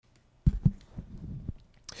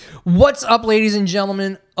What's up, ladies and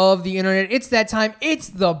gentlemen of the internet? It's that time. It's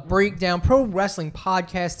the Breakdown Pro Wrestling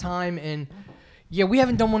Podcast time. And yeah, we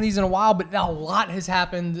haven't done one of these in a while, but a lot has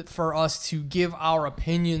happened for us to give our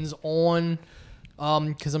opinions on.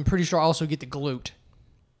 Because I'm pretty sure I also get to gloat.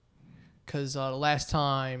 Because the last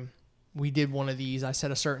time we did one of these, I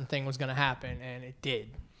said a certain thing was going to happen, and it did.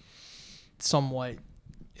 Somewhat.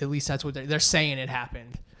 At least that's what they're saying it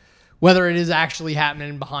happened. Whether it is actually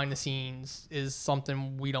happening behind the scenes is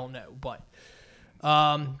something we don't know. But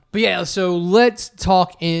yeah, so let's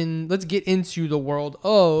get into the world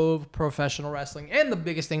of professional wrestling and the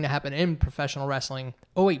biggest thing that happened in professional wrestling.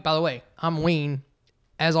 Oh, wait, by the way, I'm Wayne,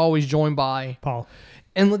 as always, joined by Paul.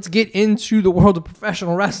 And let's get into the world of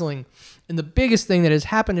professional wrestling. And the biggest thing that has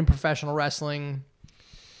happened in professional wrestling,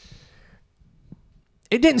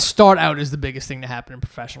 it didn't start out as the biggest thing to happen in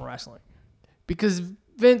professional wrestling. Because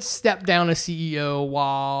Vince stepped down as CEO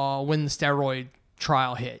when the steroid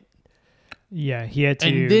trial hit. Yeah, he had to.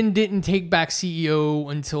 And then didn't take back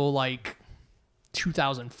CEO until like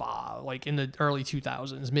 2005, like in the early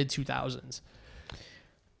 2000s, mid 2000s.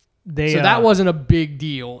 So that wasn't a big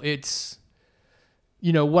deal. It's,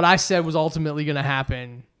 what I said was ultimately going to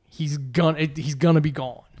happen. He's gonna be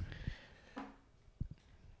gone.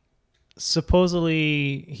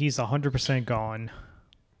 Supposedly, he's 100% gone.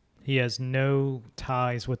 He has no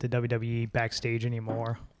ties with the WWE backstage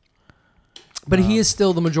anymore. But he is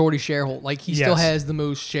still the majority shareholder. Like, he still Yes. has the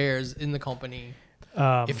most shares in the company.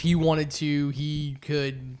 If he wanted to, he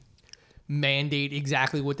could mandate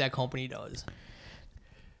exactly what that company does.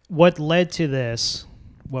 What led to this,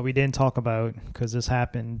 what we didn't talk about, because this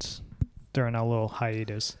happened during our little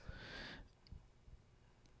hiatus,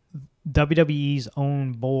 WWE's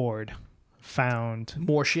own board found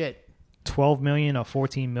More shit. 12 million or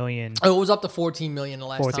 14 million. Oh, it was up to 14 million the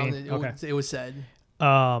last 14? time Okay. it was said.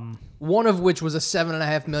 Um, One of which was a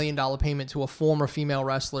 $7.5 million payment to a former female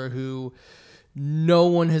wrestler who no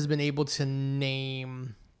one has been able to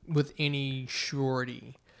name with any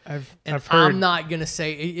surety. I've And heard. I'm not going to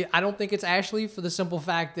say... I don't think it's Ashley, for the simple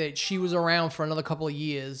fact that she was around for another couple of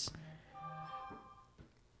years.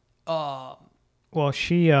 Well,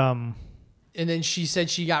 she And then she said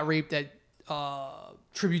she got raped at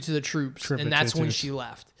Tribute to the Troops, and that's when she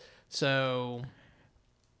left. So...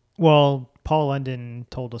 Well, Paul London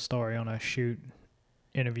told a story on a shoot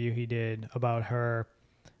interview he did about her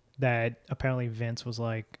that apparently Vince was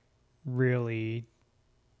like really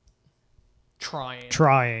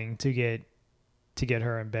trying to get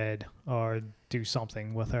her in bed or do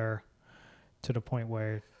something with her to the point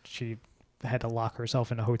where she had to lock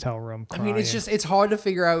herself in a hotel room crying. I mean, it's hard to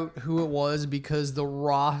figure out who it was because the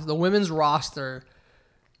women's roster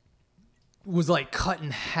was like cut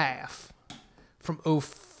in half from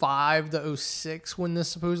 05 to 06 when this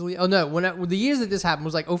supposedly... Oh, no. When the years that this happened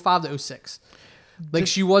was like 05 to 06. Like,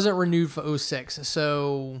 she wasn't renewed for 06.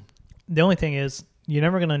 So... The only thing is, you're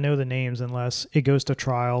never going to know the names unless it goes to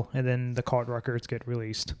trial and then the court records get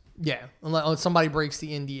released. Yeah. Unless somebody breaks the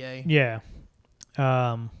NDA. Yeah.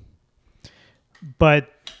 But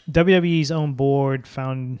WWE's own board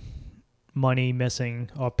found money missing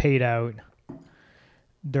or paid out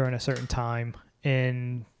during a certain time.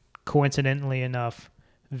 And coincidentally enough,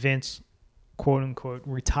 Vince, quote unquote,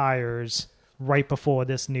 retires right before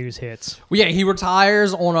this news hits. Well, yeah, he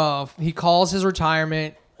retires he calls his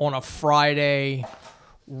retirement on a Friday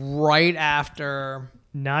right after.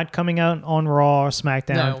 Not coming out on Raw or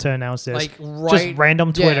SmackDown to announce this. Like just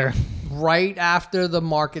random Twitter. Yeah, right after the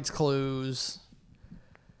markets close.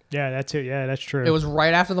 Yeah, that's it. Yeah, that's true. It was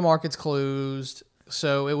right after the markets closed.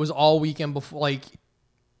 So it was all weekend before. Like,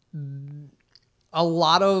 a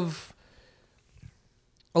lot of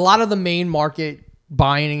the main market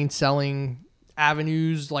buying and selling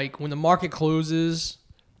avenues, like when the market closes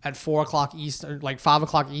at 4 o'clock Eastern, like 5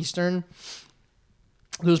 o'clock Eastern,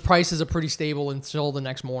 those prices are pretty stable until the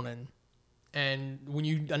next morning. And when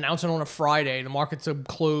you announce it on a Friday, the markets are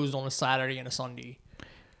closed on a Saturday and a Sunday.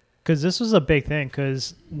 Because this was a big thing,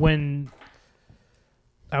 because when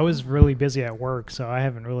I was really busy at work, so I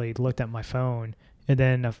haven't really looked at my phone. And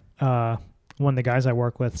then one of the guys I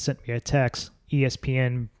work with sent me a text.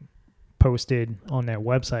 ESPN posted on their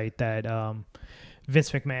website that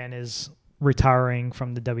Vince McMahon is retiring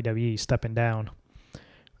from the WWE, stepping down.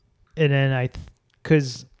 And then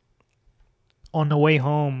because on the way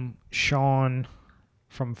home, Sean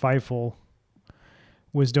from Fightful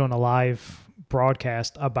was doing a live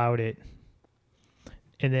broadcast about it.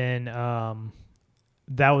 And then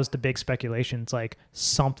that was the big speculation. It's like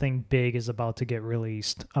something big is about to get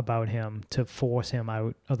released about him to force him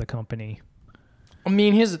out of the company. I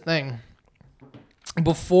mean, here's the thing.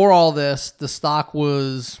 before all this, the stock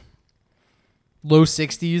was low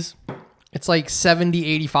 60s. It's like 70,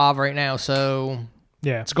 85 right now. So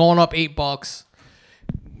Yeah. it's going up $8.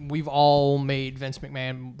 We've all made Vince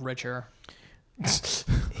McMahon richer.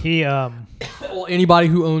 He Well, anybody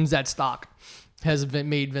who owns that stock has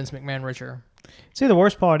made Vince McMahon richer. see, the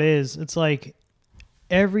worst part is it's like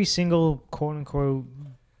every single quote unquote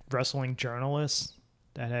wrestling journalist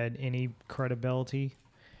that had any credibility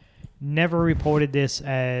never reported this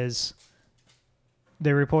as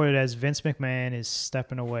they reported as Vince McMahon is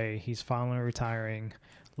stepping away. He's finally retiring.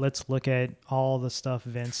 Let's look at all the stuff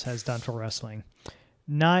Vince has done for wrestling.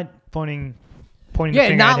 Not pointing the Yeah,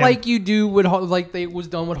 finger not at him. like you do with like it was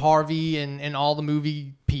done with Harvey and all the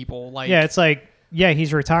movie people. Like, Yeah, it's like, yeah,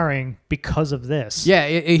 he's retiring because of this. yeah,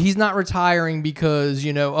 he's not retiring because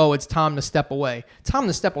it's time to step away. Time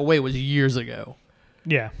to step away was years ago.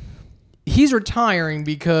 Yeah. He's retiring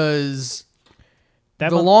because That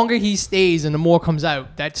the longer he stays and the more comes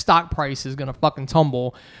out, that stock price is gonna fucking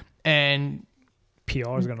tumble. And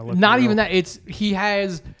PR is going to look not real. even that. He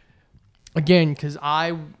has, again, because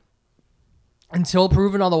until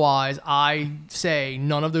proven otherwise, I say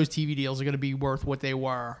none of those TV deals are going to be worth what they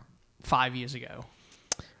were 5 years ago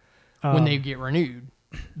when they get renewed.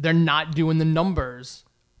 They're not doing the numbers.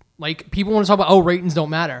 Like, people want to talk about, ratings don't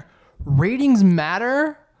matter. Ratings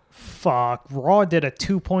matter? Fuck. Raw did a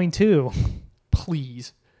 2.2.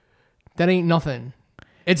 Please. That ain't nothing.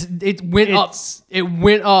 It went up. It's- It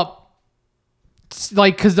went up.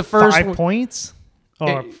 Like, because the first 5 one, points?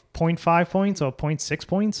 Or 0.5 points? Or 0.6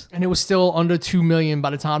 points? and it was still under 2 million by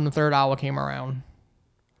the time the third hour came around.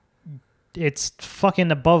 It's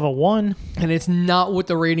fucking above a 1. And it's not what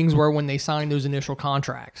the ratings were when they signed those initial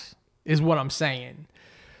contracts, is what I'm saying.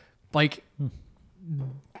 Like,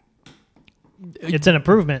 It's an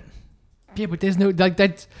improvement. yeah, but there's no, like,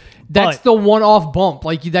 that's But- the one-off bump.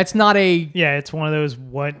 Like, that's not a, Yeah, it's one of those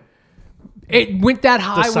what... it went that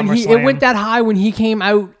high when it SummerSlam. went that high when he came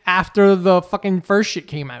out after the fucking first shit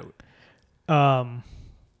came out.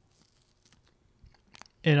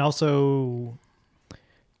 And also,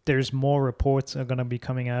 there's more reports are going to be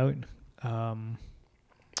coming out.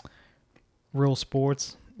 Real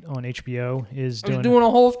Sports on HBO is I was doing, doing a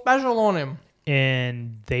whole special on him.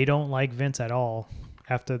 and they don't like Vince at all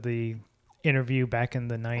after the interview back in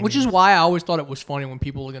the 90s. Which is why I always thought it was funny when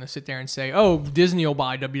people are going to sit there and say, oh, Disney will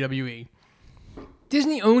buy WWE.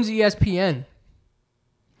 Disney owns ESPN.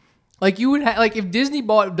 Like, you would like if Disney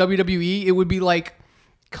bought WWE, it would be like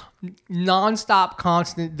nonstop,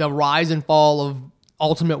 constant, the rise and fall of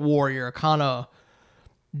Ultimate Warrior kind of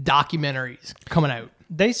documentaries coming out.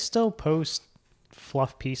 They still post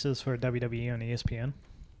fluff pieces for WWE on ESPN.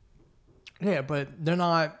 Yeah, but they're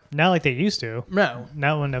not. Not like they used to. No.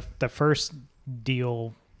 Not when the first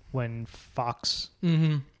deal when Fox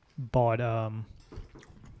bought Well,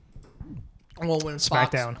 when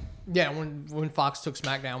SmackDown. Fox, yeah, when Fox took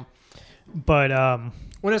SmackDown. But Well,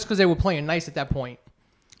 that's because they were playing nice at that point.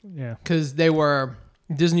 yeah. Because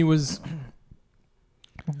Disney was,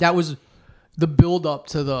 that was the build up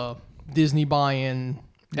to the Disney buying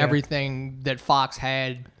everything that Fox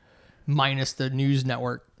had minus the news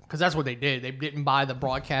network. Because that's what they did. They didn't buy the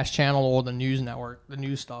broadcast channel or the news network, the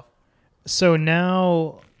news stuff. So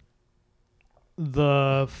now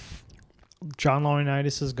John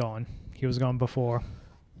Laurinaitis is gone. He was gone before.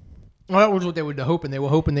 Well, that was what they were hoping. They were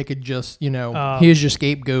hoping they could just, here's your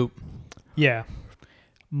scapegoat. Yeah.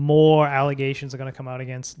 More allegations are going to come out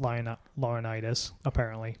against Laurinaitis,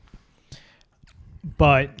 apparently.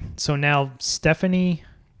 But, so now Stephanie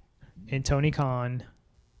and Tony Khan,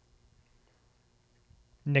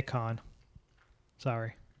 Nick Khan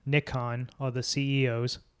are the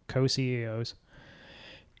CEOs, co-CEOs.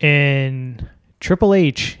 And Triple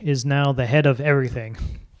H is now the head of everything.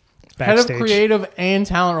 Backstage. Head of creative and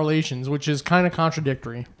talent relations, which is kind of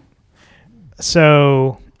contradictory.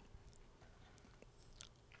 So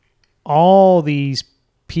all these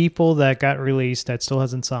people that got released that still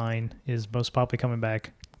hasn't signed is most probably coming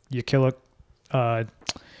back. Your Killer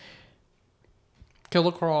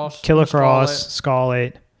Cross,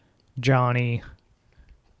 Scarlett, Johnny.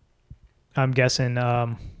 I'm guessing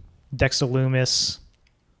Dexter Loomis.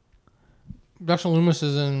 Dexter Loomis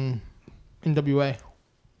is in NWA.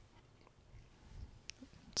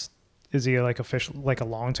 Is he like official, like a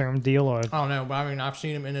long-term deal, or I don't know, but I mean, I've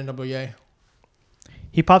seen him in NWA.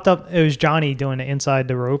 he popped up? It was Johnny doing it inside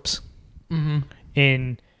the ropes,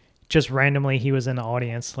 and just randomly he was in the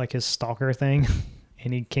audience, like his stalker thing,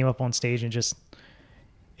 and he came up on stage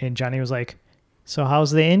and Johnny was like, "So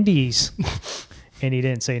how's the indies?" And he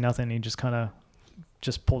didn't say nothing. He just kind of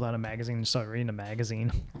just pulled out a magazine and started reading the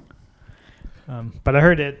magazine. But I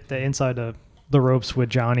heard it the inside of the ropes with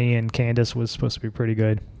Johnny and Candace was supposed to be pretty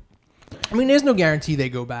good. I mean, there's no guarantee they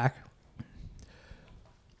go back.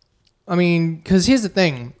 I mean, because here's the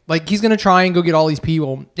thing: like, he's gonna try and go get all these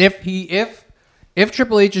people. If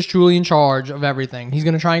Triple H is truly in charge of everything, he's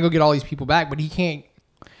gonna try and go get all these people back. But he can't.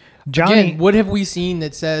 Johnny, Again, what have we seen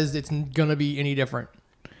that says it's gonna be any different?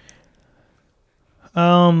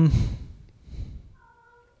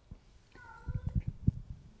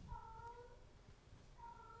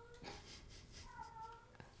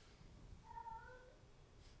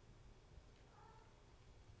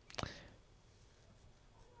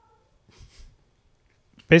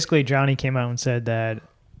 Basically, Johnny came out and said that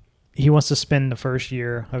he wants to spend the first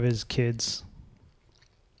year of his kid's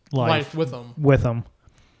life with them.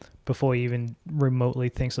 Before he even remotely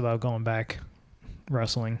thinks about going back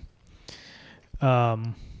wrestling.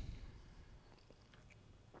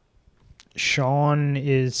 Sean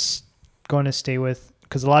is going to stay with,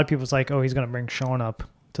 because a lot of people's like, oh, he's going to bring Sean up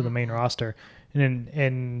to the main roster,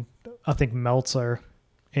 and I think Meltzer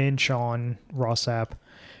and Sean Ross Sapp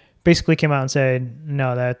basically came out and said,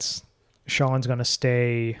 no, that's Sean's going to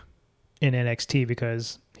stay in NXT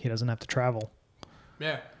because he doesn't have to travel.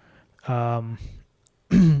 Yeah.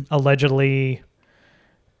 Allegedly,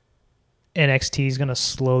 NXT is going to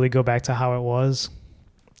slowly go back to how it was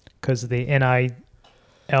because the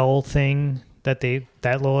NIL thing that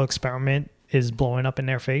little experiment is blowing up in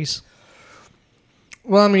their face.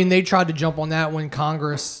 Well, I mean, they tried to jump on that when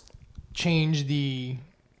Congress changed the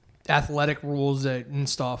athletic rules and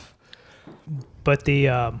stuff. But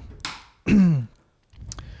the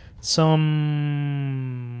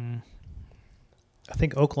some, I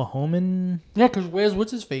think Oklahoman. Yeah, because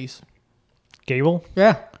what's his face? Gable.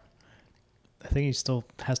 Yeah. I think he still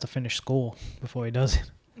has to finish school before he does it.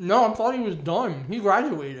 No, I thought he was done. He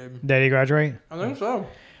graduated. Did he graduate? I think so.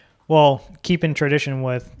 Well, keeping tradition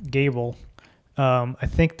with Gable, I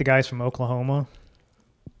think the guys from Oklahoma,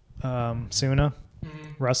 Suna,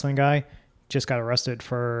 wrestling guy, just got arrested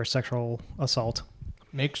for sexual assault.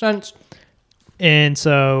 Makes sense. And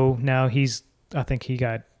so now I think he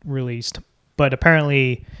got released. But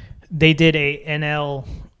apparently they did a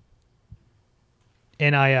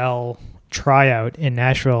NIL tryout in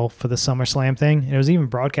Nashville for the SummerSlam thing. And it was even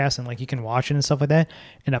broadcast and like you can watch it and stuff like that.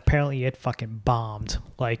 And apparently it fucking bombed.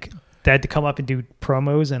 Like they had to come up and do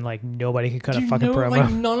promos and like nobody could cut a fucking promo.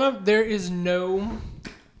 Like there is no,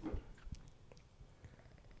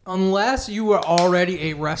 unless you were already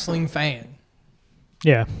a wrestling fan.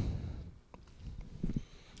 Yeah.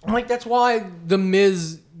 Like that's why The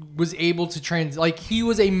Miz was able to like he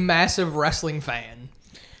was a massive wrestling fan.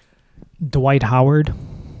 Dwight Howard.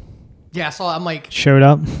 Yeah, I saw. I'm like showed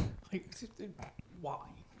up. Like, why?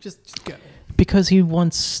 Just go. Because he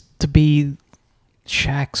wants to be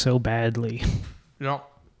Shaq so badly. No.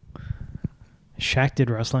 Shaq did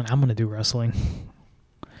wrestling. I'm gonna do wrestling.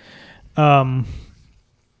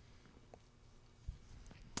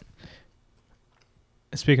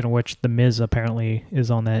 Speaking of which, The Miz apparently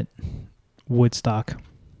is on that Woodstock.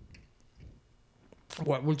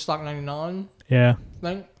 What, Woodstock 99? Yeah.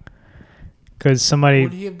 Thing? Because somebody...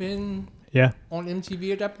 Would he have been on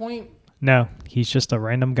MTV at that point? No, he's just a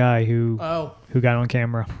random guy who got on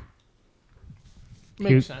camera.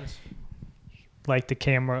 Makes sense. Like the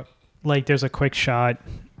camera... Like there's a quick shot.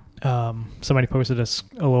 Somebody posted a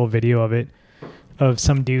little video of it. Of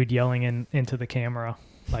some dude yelling into the camera.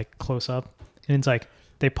 Like close up. And it's like...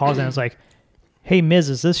 They pause and it's like, hey, Miz,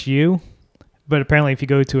 is this you? But apparently if you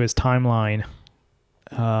go to his timeline,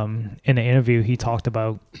 in an interview, he talked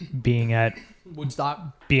about being at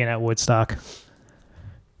Woodstock.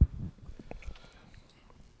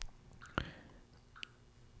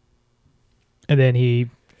 And then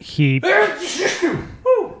he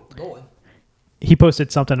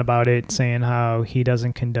posted something about it saying how he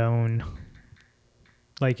doesn't condone,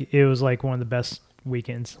 like it was like one of the best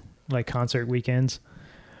weekends, like concert weekends.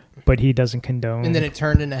 But he doesn't condone... And then it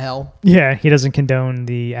turned into hell? Yeah, he doesn't condone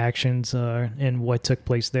the actions and what took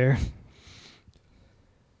place there.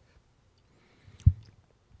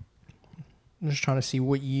 I'm just trying to see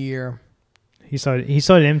what year. He started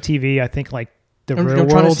MTV, I think, like the Real World. I'm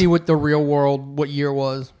trying to see what the Real World, what year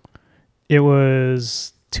was. It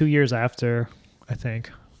was 2 years after, I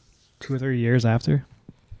think. 2 or 3 years after.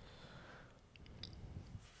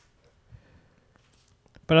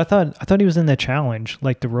 But I thought he was in the challenge,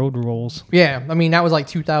 like the Road Rules. Yeah, I mean that was like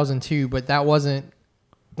 2002, but that wasn't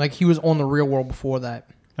like he was on the Real World before that.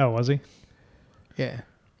 Oh, was he? Yeah,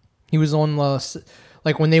 he was on the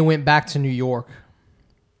like when they went back to New York.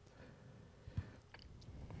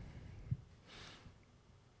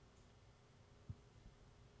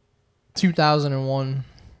 2001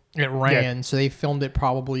 it ran, so they filmed it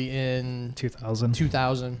probably in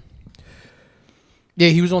 2000. Yeah,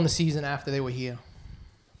 he was on the season after they were here.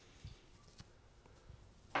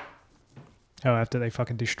 Oh, after they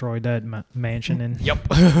fucking destroyed that mansion and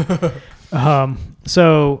Yep.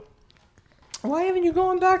 So Why haven't you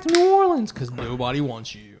gone back to New Orleans? Because nobody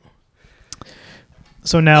wants you.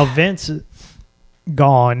 So now Vince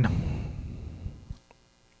gone.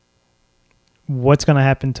 What's going to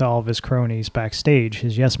happen to all of his cronies backstage,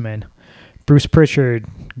 his yes men? Bruce Pritchard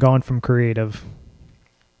gone from creative.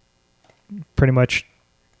 Pretty much,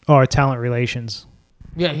 or talent relations.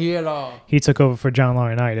 Yeah, he had He took over for John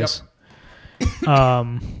Laurinaitis.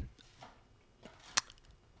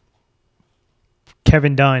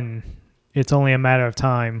 Kevin Dunn, it's only a matter of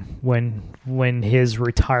time when his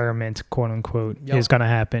retirement, quote unquote, is going to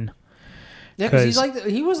happen. Yeah, because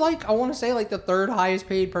he was like I want to say like the third highest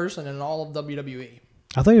paid person in all of WWE.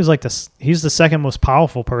 I thought he was like he's the second most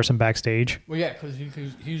powerful person backstage. Well, yeah, because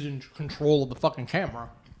he's in control of the fucking camera.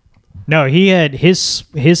 No, he had his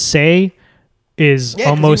say is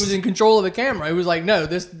almost. He was in control of the camera. It was like no,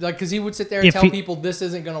 this like because he would sit there and tell people this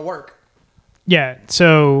isn't gonna work. Yeah,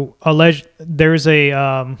 so there's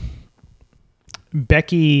a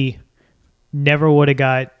Becky never would have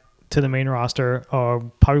got to the main roster, or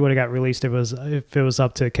probably would have got released if it was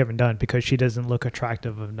up to Kevin Dunn because she doesn't look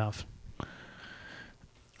attractive enough.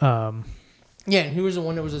 Yeah, and he was the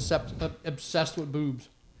one that was obsessed with boobs.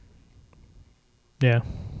 Yeah.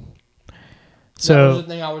 So that was the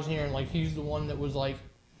thing I was hearing. Like he's the one that was like,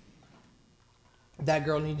 that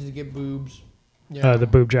girl needs to get boobs. You know? The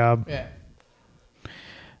boob job. Yeah.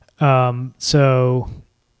 So,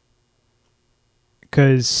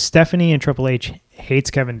 because Stephanie and Triple H hates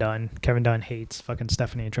Kevin Dunn. Kevin Dunn hates fucking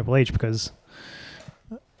Stephanie and Triple H because,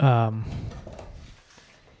 so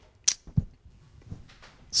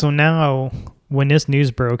now when this news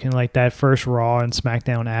broke and like that first Raw and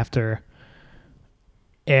SmackDown after,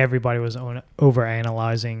 everybody was over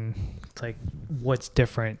analyzing like what's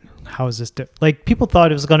different. How is this like people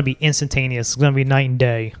thought it was going to be instantaneous. It's going to be night and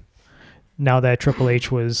day. Now that Triple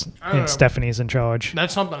H was and Stephanie's in charge.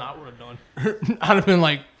 That's something I would have done. I'd have been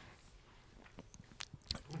like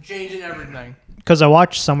changing everything. Because I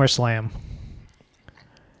watched SummerSlam.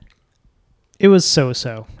 It was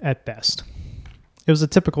so-so at best. It was a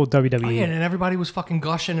typical WWE. Oh, yeah, and everybody was fucking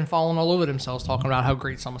gushing and falling all over themselves talking about how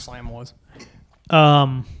great SummerSlam was.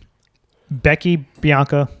 Becky,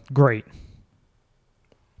 Bianca, great.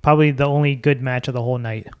 Probably the only good match of the whole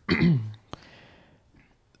night.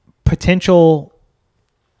 Potential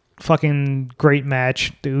fucking great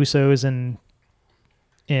match. The Usos and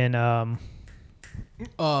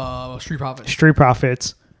Street Profits. Street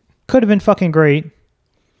Profits could have been fucking great.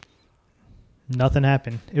 Nothing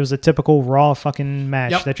happened. It was a typical Raw fucking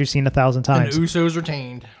match that you've seen 1,000 times. And the Usos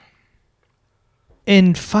retained.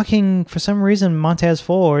 And fucking, for some reason, Montez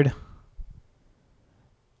Ford,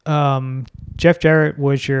 Jeff Jarrett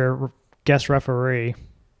was your guest referee.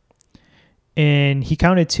 And he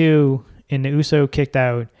counted 2, and the Uso kicked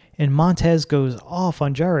out. And Montez goes off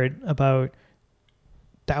on Jarrett about,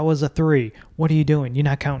 that was a 3. What are you doing? You're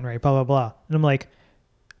not counting right, blah, blah, blah. And I'm like,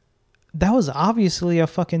 that was obviously a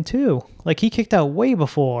fucking 2. Like, he kicked out way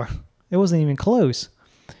before. It wasn't even close.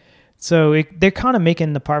 So they're kind of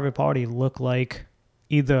making the Private Party look like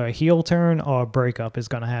either a heel turn or a breakup is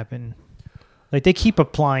going to happen. Like, they keep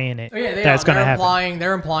applying it. Oh, yeah, that's going to happen.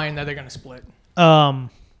 They're implying that they're going to split.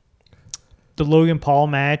 The Logan Paul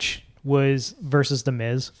match was versus The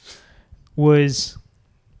Miz was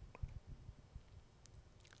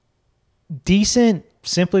decent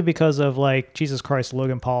simply because of like Jesus Christ,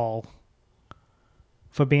 Logan Paul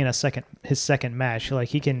for being his second match. Like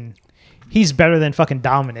he's better than fucking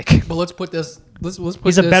Dominic. But let's put this. Let's put.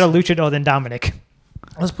 He's a better luchador than Dominic.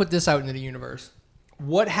 Let's put this out into the universe.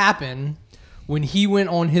 What happened when he went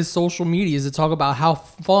on his social medias to talk about how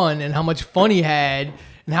fun and how much fun he had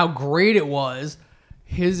and how great it was?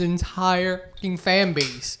 His entire fan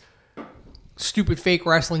base, stupid fake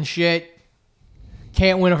wrestling shit.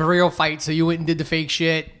 Can't win a real fight, so you went and did the fake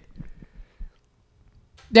shit.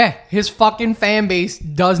 Yeah, his fucking fan base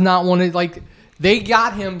does not want to, like, they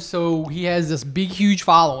got him so he has this big, huge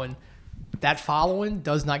following. That following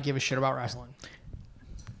does not give a shit about wrestling.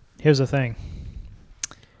 Here's the thing.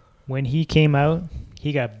 When he came out,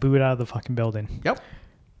 he got booed out of the fucking building. Yep.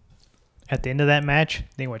 At the end of that match,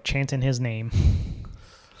 they were chanting his name.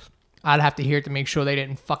 I'd have to hear it to make sure they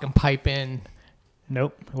didn't fucking pipe in.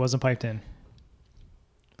 Nope, it wasn't piped in.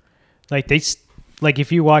 Like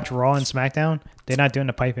if you watch Raw and SmackDown, they're not doing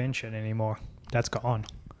the pipe in shit anymore. That's gone.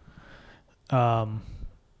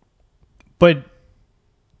 But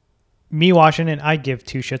me watching it, I give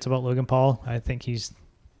two shits about Logan Paul. I think he's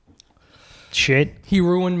shit. He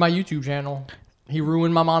ruined my YouTube channel. He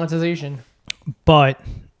ruined my monetization. But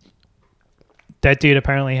that dude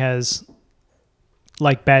apparently has,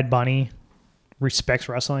 like Bad Bunny, respects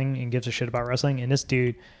wrestling and gives a shit about wrestling. And this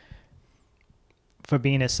dude, for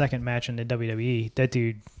being his second match in the WWE, that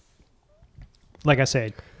dude, like I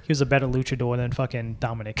said, he was a better luchador than fucking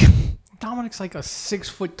Dominic. Dominic's like a 6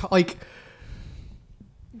 foot like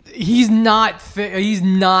he's not he's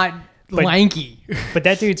not lanky. But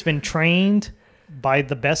that dude's been trained by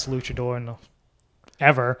the best luchador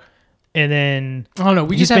ever. And then I don't know.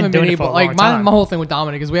 We he's just haven't been doing it for able. a Like long my time. whole thing with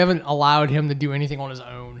Dominic is we haven't allowed him to do anything on his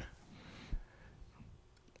own.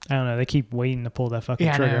 I don't know. They keep waiting to pull that fucking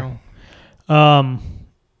Yeah, trigger. I know.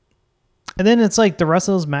 And then it's like the rest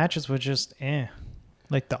of those matches were just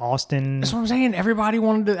like the Austin. That's what I'm saying. Everybody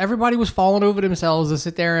was falling over themselves to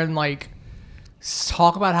sit there and like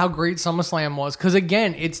talk about how great SummerSlam was. Because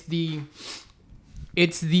again, it's the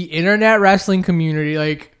internet wrestling community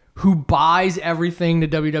like who buys everything the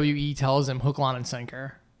WWE tells them hook, line, and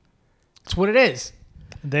sinker. That's what it is.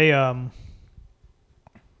 They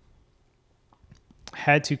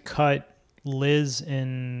had to cut Liz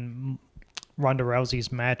and Ronda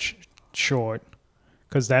Rousey's match short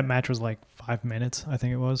because that match was like 5 minutes, I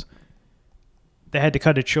think it was. They had to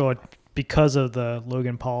cut it short because of the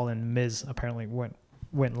Logan Paul and Miz apparently went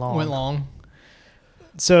long.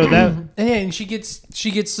 So that and she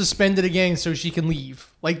gets suspended again so she can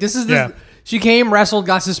leave. Like this is she came, wrestled,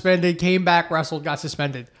 got suspended, came back, wrestled, got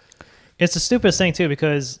suspended. it's the stupidest thing too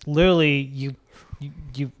because literally you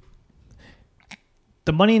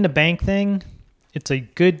the Money in the Bank thing, it's a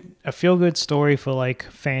feel good story for like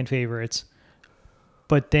fan favorites.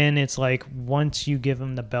 But then it's like once you give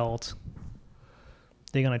them the belt,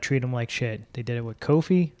 they're going to treat them like shit. They did it with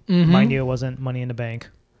Kofi. Mm-hmm. Mind you, it wasn't Money in the Bank.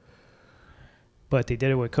 But they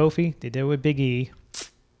did it with Kofi. They did it with Big E.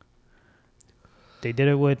 They did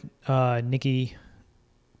it with Nikki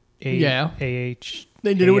Yeah. A-H.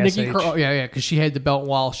 They did it with Nikki ASH. Cross. Yeah, because she had the belt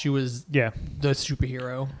while she was Yeah. the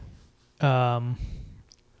superhero. And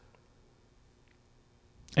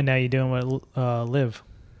now you're doing what Liv.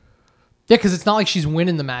 Yeah, because it's not like she's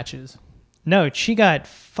winning the matches. No, she got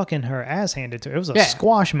fucking her ass handed to her. It was a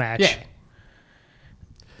squash match. Yeah.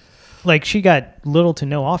 Like she got little to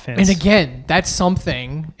no offense. And again, that's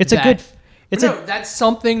something. That's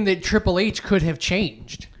something that Triple H could have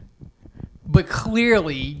changed, but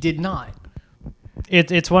clearly did not.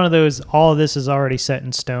 It's one of those. All of this is already set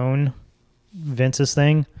in stone. Vince's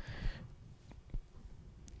thing.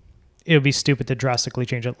 It would be stupid to drastically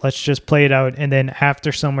change it. Let's just play it out, and then after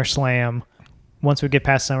SummerSlam, once we get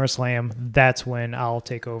past SummerSlam, that's when I'll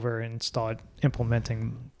take over and start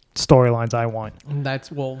implementing storylines I want. And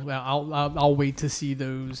I'll wait to see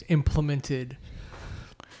those implemented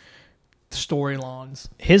storylines.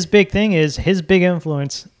 His big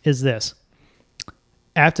influence is this.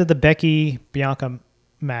 After the Becky Bianca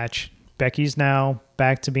match, Becky's now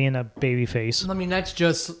back to being a babyface. I mean, that's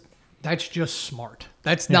just smart.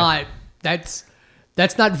 That's not Vince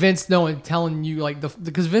telling you like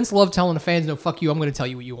because Vince loved telling the fans, no, fuck you, I'm going to tell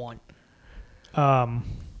you what you want.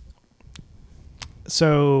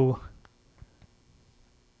 So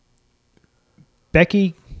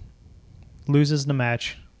Becky loses the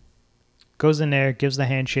match, goes in there, gives the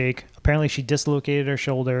handshake. Apparently she dislocated her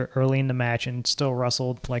shoulder early in the match and still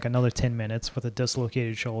wrestled like another 10 minutes with a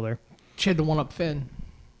dislocated shoulder. She had to one up Finn.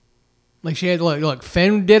 Like she had to look,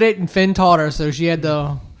 Finn did it and Finn taught her, so she had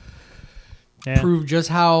to prove just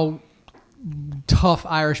how tough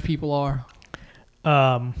Irish people are.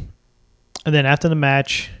 And then after the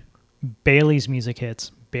match, Bayley's music hits.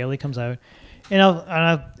 Bayley comes out.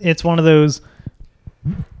 And it's one of those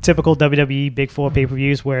typical WWE Big Four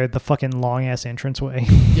pay-per-views where the fucking long-ass entranceway.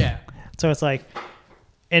 Yeah. So it's like,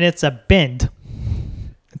 and it's a bend.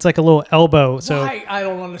 It's like a little elbow. So I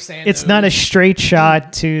don't understand. It's not a straight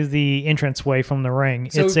shot to the entranceway from the ring.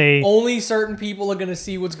 So it's only certain people are going to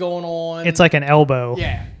see what's going on. It's like an elbow.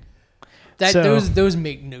 Yeah. Those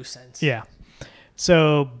make no sense. Yeah.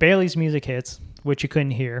 So Bayley's music hits, which you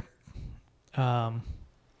couldn't hear,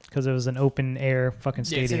 because it was an open air fucking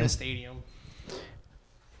stadium. Yeah, it's in a stadium.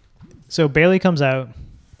 So Bayley comes out,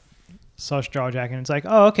 starts jawjacking. It's like,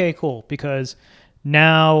 oh, okay, cool. Because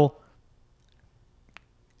now,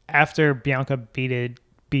 after Bianca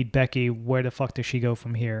beat Becky, where the fuck does she go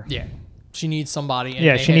from here? Yeah, she needs somebody.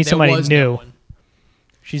 She needs somebody new.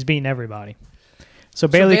 She's beating everybody. So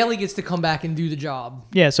Bayley gets to come back and do the job.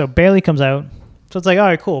 Yeah, so Bayley comes out. So it's like, all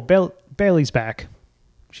right, cool. Bayley's back.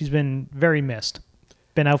 She's been very missed.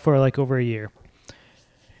 Been out for like over a year.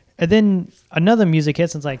 And then another music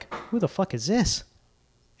hits and it's like, who the fuck is this?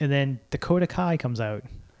 And then Dakota Kai comes out.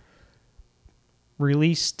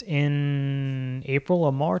 Released in April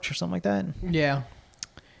or March or something like that. Yeah.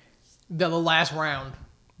 The last round.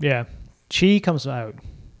 Yeah. She comes out.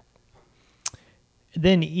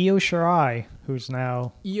 Then Io Shirai, who's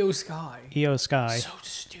now Io Sky. Io Sky. So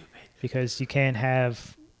stupid. Because you can't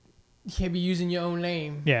have... You can't be using your own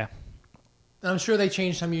name. Yeah. And I'm sure they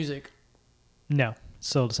changed some music. No.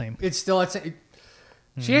 Still the same. It's still...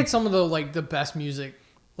 She had some of the best music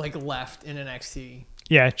left in NXT.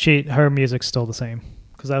 Yeah, her music's still the same.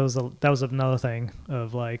 Because that was another thing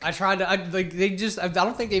of like... I tried to... I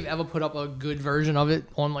don't think they've ever put up a good version of it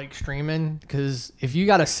on streaming. Because if you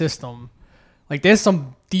got a system... there's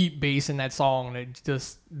some deep bass in that song that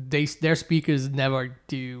just... Their speakers never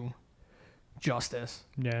do justice.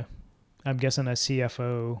 Yeah. I'm guessing a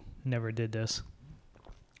CFO never did this.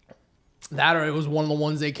 That or it was one of the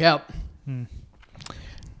ones they kept.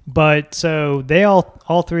 But so they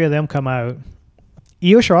all three of them come out.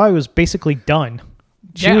 Io Shirai was basically done.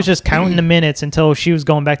 She was just counting the minutes until she was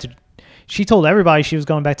going back to... She told everybody she was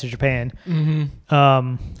going back to Japan.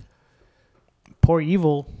 Mm-hmm. Poor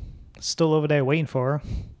Evil still over there waiting for her.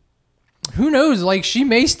 Who knows? She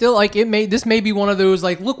may still... This may be one of those,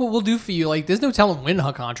 look what we'll do for you. There's no telling when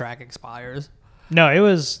her contract expires. No, it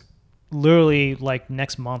was literally,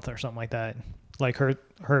 next month or something like that.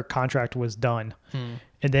 Her contract was done.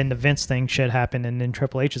 And then the Vince thing shit happened, and then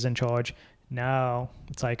Triple H is in charge. Now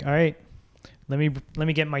it's all right, let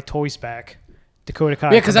me get my toys back. Dakota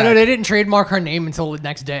Kai. Yeah, because I know they didn't trademark her name until the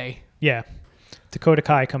next day. Yeah, Dakota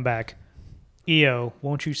Kai come back. Io,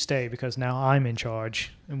 won't you stay because now I'm in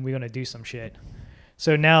charge and we're gonna do some shit.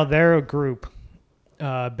 So now they're a group.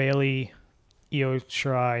 Bailey, Io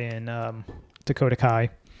Shirai, and Dakota Kai.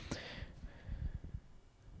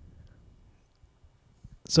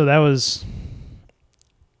 So that was...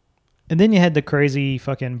 And then you had the crazy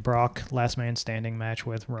fucking Brock last man standing match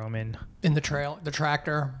with Roman. In the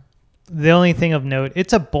tractor. The only thing of note,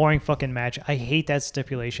 it's a boring fucking match. I hate that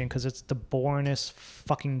stipulation because it's the boringest,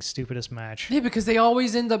 fucking stupidest match. Yeah, because they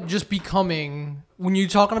always end up just becoming... When you're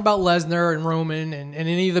talking about Lesnar and Roman and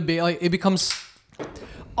any of the... it becomes...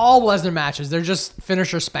 All Lesnar matches, they're just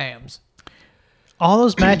finisher spams. All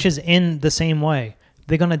those matches end the same way.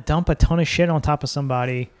 They're going to dump a ton of shit on top of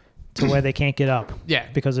somebody... to where they can't get up. Yeah.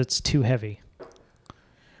 Because it's too heavy.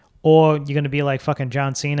 Or you're going to be like fucking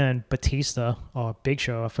John Cena and Batista, or Big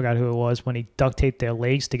Show, I forgot who it was, when he duct taped their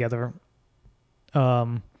legs together.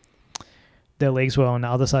 Their legs were on the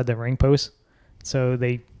other side of the ring post. So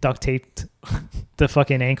they duct taped the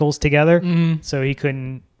fucking ankles together. Mm-hmm. So he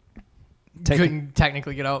couldn't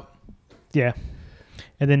technically get out. Yeah.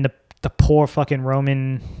 And then the poor fucking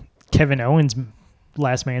Roman Kevin Owens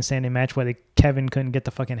last man standing match where Kevin couldn't get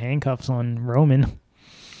the fucking handcuffs on Roman.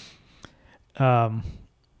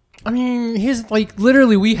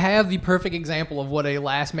 Literally we have the perfect example of what a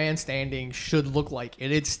last man standing should look like.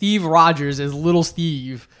 And it's Steve Rogers as little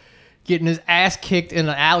Steve getting his ass kicked in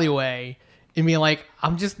an alleyway and being like,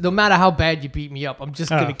 no matter how bad you beat me up, I'm just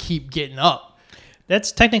going to keep getting up.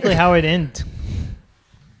 That's technically how it ended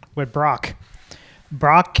with Brock.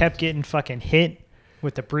 Brock kept getting fucking hit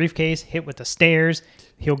with the briefcase, hit with the stairs.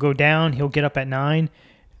 He'll go down. He'll get up at 9.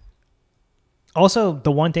 Also,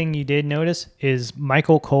 the one thing you did notice is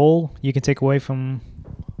Michael Cole, you can take away from...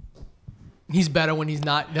 He's better when he's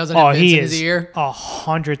not, doesn't have Vince in his ear.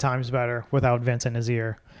 100 times better without Vince in his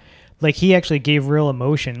ear. He actually gave real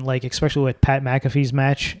emotion, especially with Pat McAfee's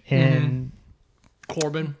match and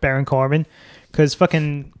Baron Corbin. Because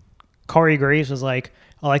fucking Corey Graves was like,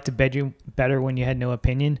 I like to bed you better when you had no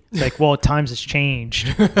opinion. It's well, times has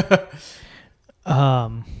changed.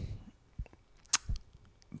 But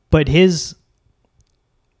his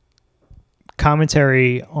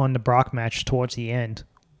commentary on the Brock match towards the end,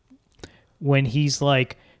 when he's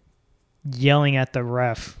yelling at the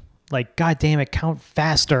ref, God damn it, count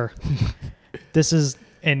faster.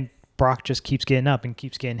 And Brock just keeps getting up and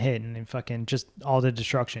keeps getting hit and fucking just all the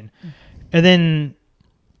destruction. And then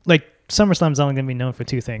SummerSlam's only going to be known for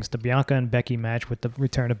 2 things. The Bianca and Becky match with the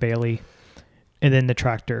return of Bayley, and then the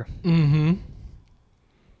tractor. Mm-hmm.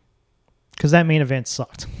 Because that main event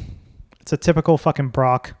sucked. It's a typical fucking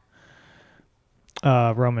Brock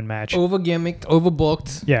Roman match. Over-gimmicked,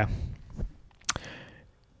 overbooked. Yeah.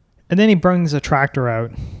 And then he brings a tractor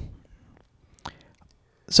out.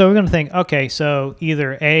 So we're going to think, okay, so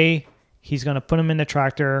either A, he's going to put him in the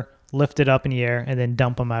tractor, lift it up in the air, and then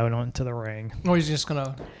dump him out onto the ring. Or he's just going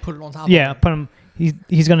to put it on top of him. Put him.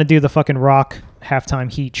 He's going to do the fucking Rock halftime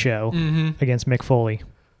heat show against Mick Foley.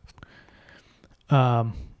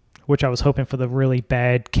 which I was hoping for the really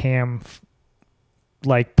bad cam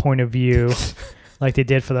like point of view like they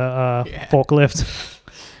did for the forklift.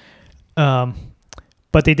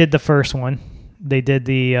 But they did the first one. They did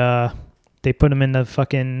the they put him in the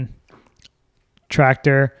fucking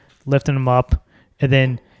tractor, lifting him up, and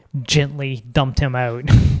then gently dumped him out.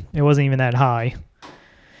 It wasn't even that high.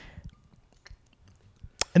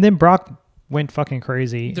 And then Brock went fucking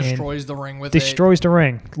crazy. Destroys the ring with destroys the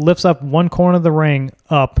ring. Lifts up one corner of the ring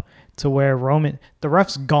up to where the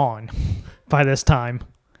ref's gone by this time.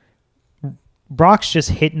 Brock's just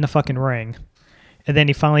hitting the fucking ring. And then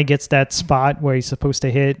he finally gets that spot where he's supposed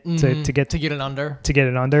to hit to get it under. To get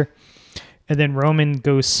it under. And then Roman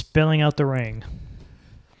goes spilling out the ring.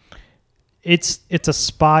 It's a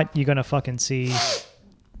spot you're gonna fucking see.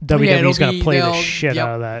 WWE's gonna play the shit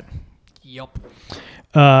out of that. Yep.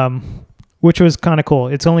 Which was kind of cool.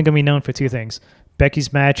 It's only gonna be known for two things: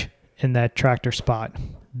 Becky's match and that tractor spot.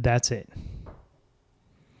 That's it.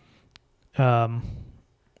 And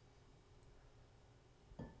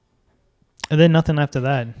then nothing after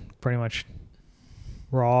that. Pretty much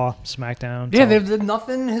Raw, SmackDown. Yeah,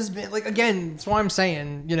 nothing has been like, again. That's why I'm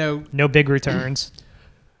saying, no big returns.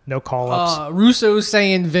 No call-ups. Russo's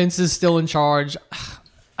saying Vince is still in charge.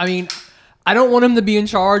 I mean, I don't want him to be in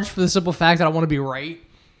charge for the simple fact that I want to be right.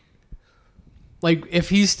 Like, if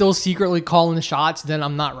he's still secretly calling the shots, then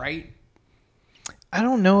I'm not right. I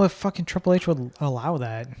don't know if fucking Triple H would allow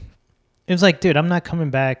that. It was like, dude, I'm not coming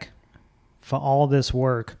back for all this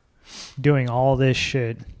work, doing all this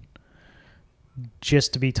shit,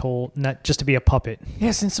 just to be told, not just to be a puppet.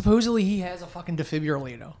 Yes, and supposedly he has a fucking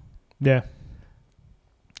defibrillator. Yeah.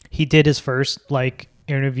 He did his first,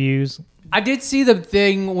 interviews. I did see the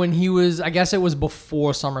thing when he was, I guess it was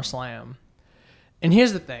before SummerSlam. And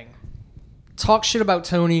here's the thing. Talk shit about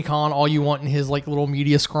Tony Khan all you want in his, little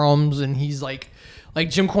media scrums, and he's like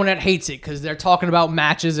Jim Cornette hates it because they're talking about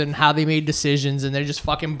matches and how they made decisions, and they're just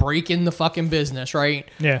fucking breaking the fucking business, right?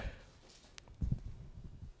 Yeah.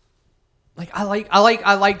 I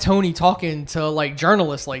like Tony talking to,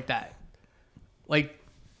 journalists like that.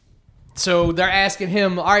 So they're asking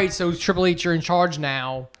him, all right, so Triple H, you're in charge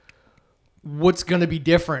now. What's going to be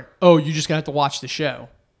different? Oh, you're just going to have to watch the show.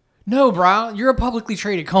 No, bro, you're a publicly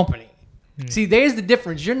traded company. See, there's the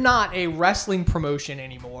difference. You're not a wrestling promotion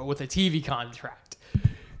anymore with a TV contract.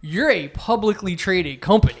 You're a publicly traded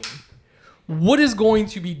company. What is going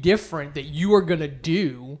to be different that you are going to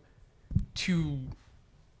do to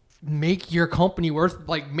make your company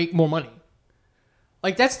make more money?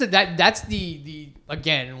 That's the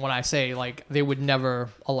again, when I say they would never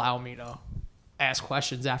allow me to ask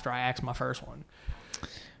questions after I asked my first one,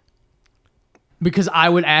 because I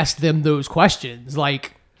would ask them those questions.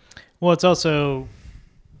 Well, it's also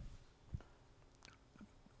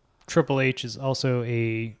Triple H is also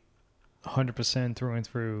a 100% through and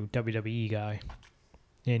through WWE guy,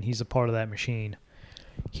 and he's a part of that machine.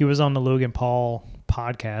 He was on the Logan Paul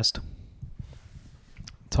podcast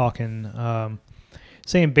talking about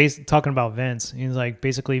Vince. He's like,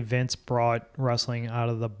 basically Vince brought wrestling out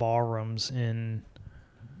of the ballrooms in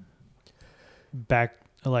back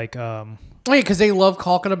because they love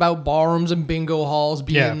talking about ballrooms and bingo halls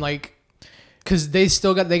being because they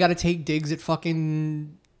got to take digs at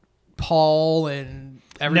fucking Paul and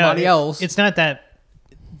everybody else. It's not that,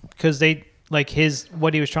 because they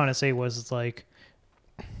what he was trying to say was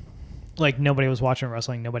nobody was watching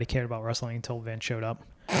wrestling, nobody cared about wrestling until Vince showed up.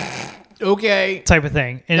 Okay. Type of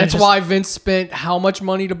thing. And that's why Vince spent how much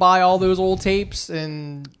money to buy all those old tapes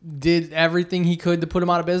and did everything he could to put them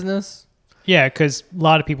out of business? Yeah, because a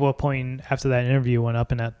lot of people were pointing after that interview went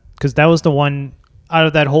up, because that was the one, out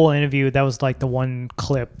of that whole interview, that was the one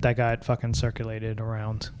clip that got fucking circulated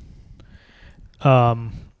around.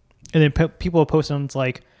 And then people were posting,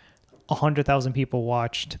 100,000 people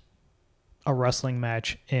watched a wrestling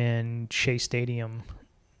match in Shea Stadium.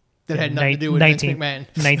 That had nothing to do with Vince McMahon.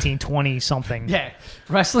 1920 something. Yeah,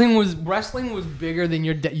 wrestling was bigger than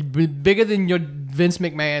your Vince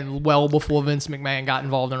McMahon well before Vince McMahon got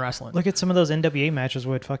involved in wrestling. Look at some of those NWA matches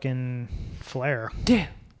with fucking Flair. Yeah,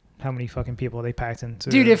 how many fucking people they packed into.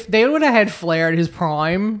 Dude, if they would have had Flair at his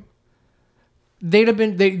prime,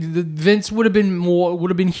 Vince would have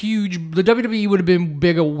been huge. The WWE would have been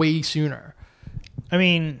bigger way sooner. I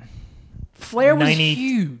mean, Flair was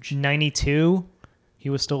huge. 92. He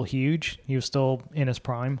was still huge. He was still in his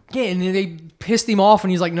prime. Yeah, and then they pissed him off, and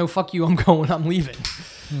he's like, "No, fuck you. I'm going. I'm leaving."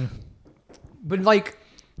 But like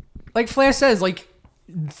Flair says,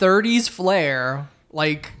 30s Flair,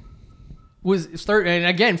 was 30, and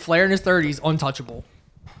again, Flair in his 30s, untouchable.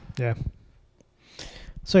 Yeah.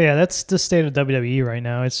 So yeah, that's the state of WWE right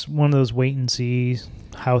now. It's one of those wait and see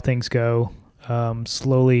how things go.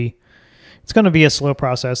 Slowly, it's going to be a slow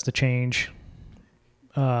process to change.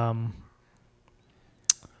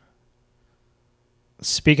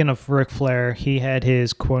 Speaking of Ric Flair, he had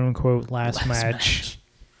his quote unquote last match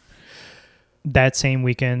that same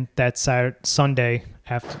weekend. That Sunday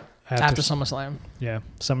after SummerSlam. Yeah,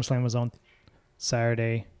 SummerSlam was on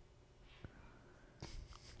Saturday.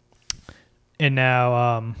 And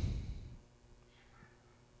now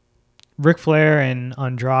Ric Flair and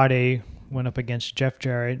Andrade went up against Jeff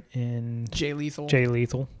Jarrett and Jay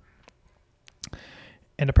Lethal.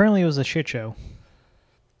 And apparently it was a shit show.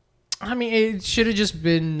 I mean, it should have just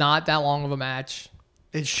been not that long of a match.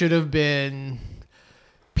 It should have been...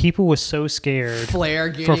 People were so scared Flair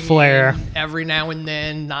getting for Flair in every now and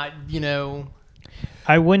then, not,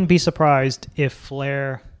 I wouldn't be surprised if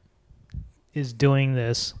Flair is doing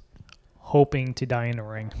this hoping to die in the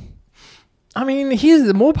ring. I mean, he's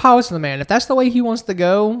the more power to the man. If that's the way he wants to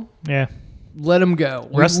go, yeah, let him go.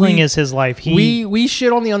 Wrestling is his life. We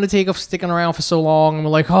shit on the Undertaker for sticking around for so long, and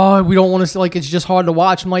we're like, oh, we don't want to. Like, it's just hard to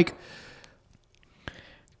watch. I'm like,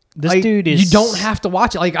 this dude is. You don't have to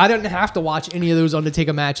watch it. Like, I didn't have to watch any of those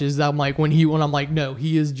Undertaker matches. I'm like, when I'm like, no,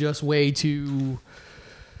 he is just way too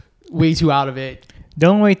out of it. The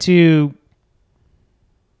only way to.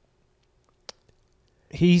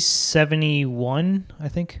 He's 71, I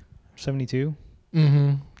think, 72.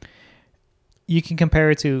 Mm-hmm. You can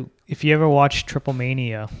compare it to if you ever watched Triple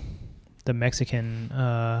Mania, the Mexican.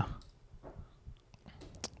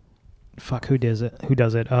 Who does it?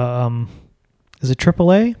 Is it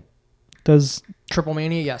AAA? Does Triple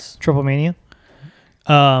Mania? Yes. Triple Mania?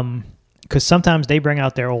 Because sometimes they bring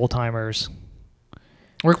out their old timers.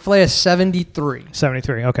 Ric Flair is 73.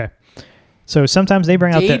 73. Okay. So sometimes they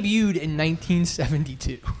bring out debuted in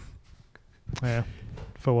 1972. Yeah.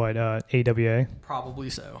 For what? AWA? Probably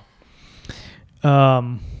so.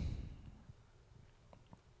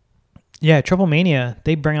 Yeah, Triple Mania,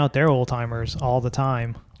 they bring out their old timers all the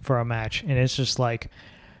time for a match, and it's just like,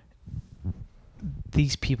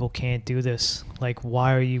 these people can't do this. Like,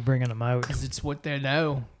 why are you bringing them out? Because it's what they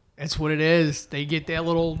know. It's what it is. They get their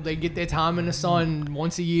time in the sun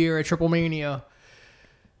once a year at Triple Mania.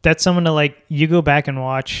 That's someone to, like, you go back and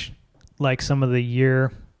watch, like, some of the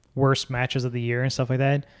worst matches of the year and stuff like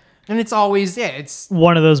that. And it's always, it's...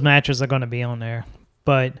 One of those matches are going to be on there.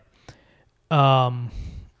 But it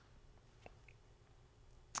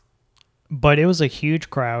was a huge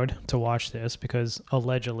crowd to watch this because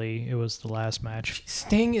allegedly it was the last match.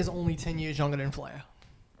 Sting is only 10 years younger than Flair.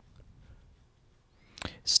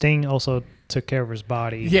 Sting also took care of his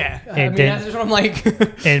body. Yeah. That's just what I'm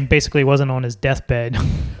like. And basically wasn't on his deathbed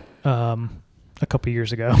a couple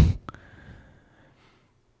years ago.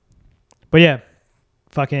 But yeah,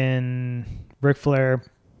 fucking Ric Flair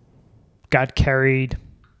got carried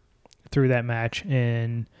through that match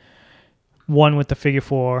and won with the figure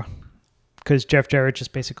four because Jeff Jarrett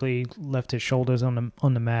just basically left his shoulders on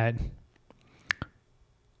the mat.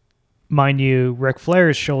 Mind you, Ric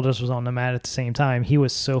Flair's shoulders was on the mat at the same time. He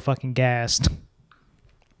was so fucking gassed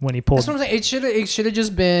when he pulled. That's what I'm saying. It should have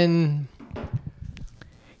just been.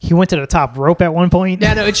 He went to the top rope at one point.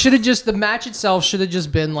 Yeah, no, it should have just, the match itself should have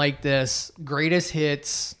just been like this. Greatest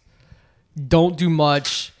hits. Don't do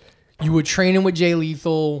much. You would train him with Jay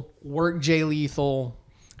Lethal, work Jay Lethal.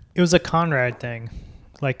 It was a Conrad thing.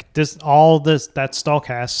 Like that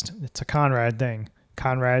Stallcast, it's a Conrad thing.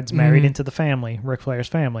 Conrad's married into the family, Ric Flair's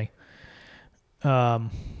family.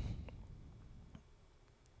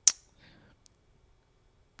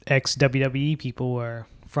 Ex-WWE people were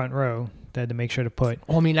front row. They had to make sure to put.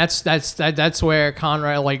 Well, I mean, that's where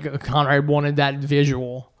Conrad wanted that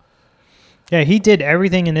visual. Yeah, he did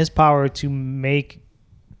everything in his power to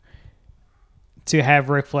have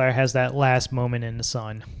Ric Flair has that last moment in the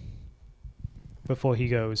sun before he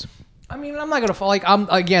goes. I mean, I'm not gonna fault. I'm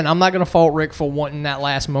not gonna fault Rick for wanting that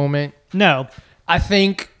last moment. No, I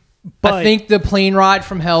think the plane ride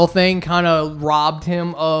from hell thing kind of robbed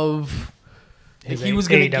him of. He was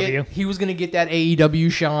gonna get that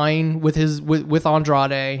AEW shine with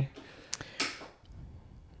Andrade.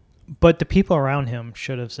 But the people around him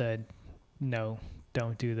should have said, "No,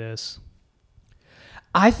 don't do this."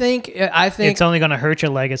 I think it's only going to hurt your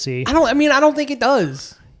legacy. I don't think it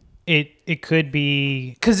does. It could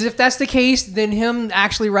be, because if that's the case, then him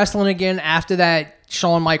actually wrestling again after that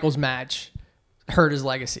Shawn Michaels match hurt his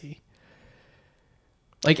legacy.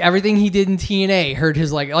 Like everything he did in TNA hurt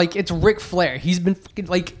his legacy. Like it's Ric Flair. He's been fucking,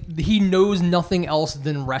 like, he knows nothing else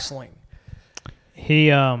than wrestling.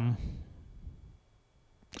 It's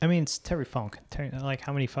Terry Funk. Like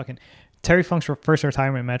how many fucking Terry Funk's first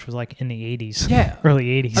retirement match was like in the 80s. Yeah. Early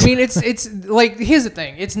 80s. I mean, it's like, here's the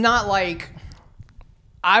thing. It's not like,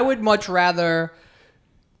 I would much rather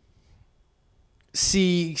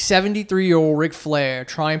see 73-year-old Ric Flair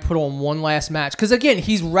try and put on one last match. Because again,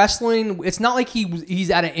 he's wrestling. It's not like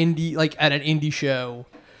he's at an indie show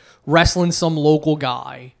wrestling some local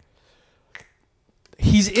guy.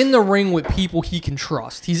 He's in the ring with people he can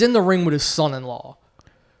trust. He's in the ring with his son-in-law.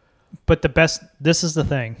 But this is the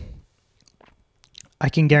thing. I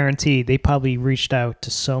can guarantee they probably reached out to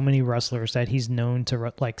so many wrestlers that he's known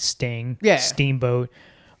to, like Sting, Steamboat,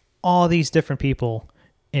 all these different people,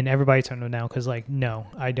 and everybody turned him down because, like, no,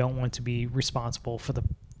 I don't want to be responsible for the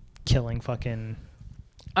killing fucking.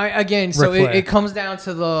 So it comes down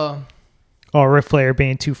to the. Oh, Ric Flair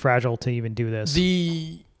being too fragile to even do this.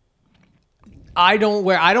 I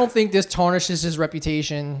don't think this tarnishes his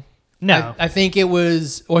reputation. No, I think it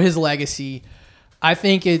was, or his legacy. I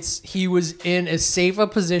think he was in as safe a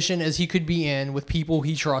position as he could be in with people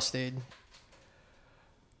he trusted.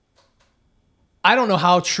 I don't know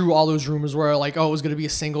how true all those rumors were, like, oh, it was going to be a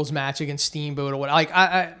singles match against Steamboat or what. Like,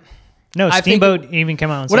 Steamboat even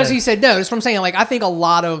came out and said. He said? No, that's what I'm saying. Like, I think a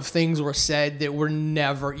lot of things were said that were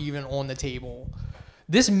never even on the table.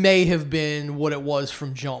 This may have been what it was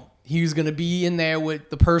from jump. He was going to be in there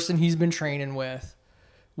with the person he's been training with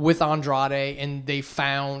Andrade, and they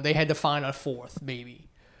had to find a fourth, maybe.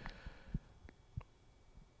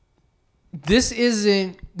 This is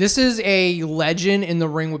a legend in the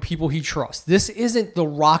ring with people he trusts. This isn't the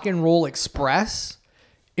Rock and Roll Express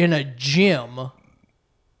in a gym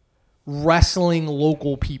wrestling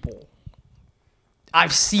local people.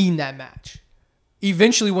 I've seen that match.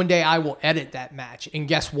 Eventually one day I will edit that match, and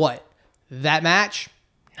guess what? That match,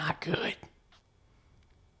 not good.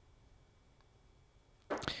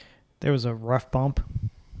 There was a ref bump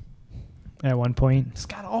at one point. It's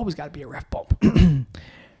always got to be a ref bump.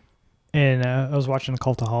 And I was watching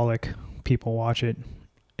Cultaholic people watch it,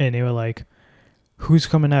 and they were like, who's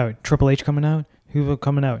coming out? Triple H coming out? Who's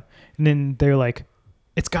coming out? And then they were like,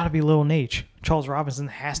 it's got to be Lil Nate. Charles Robinson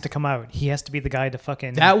has to come out. He has to be the guy to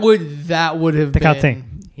fucking... That would have been...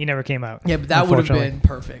 thing. He never came out. Yeah, but that would have been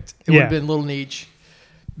perfect. It would have been Lil Nate.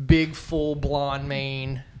 Big, full, blonde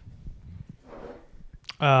mane.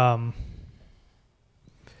 But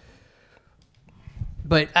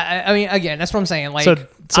I mean, again, that's what I'm saying. Like,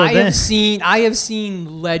 I have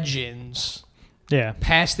seen legends,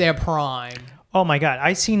 past their prime. Oh my god,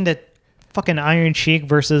 I seen that fucking Iron Sheik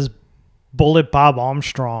versus Bullet Bob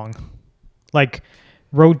Armstrong, like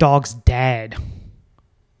Road Dogg's dad,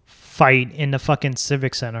 fight in the fucking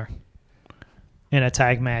Civic Center in a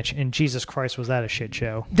tag match, and Jesus Christ, was that a shit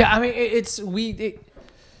show? I mean,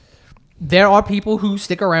 there are people who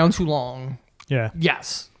stick around too long. Yeah.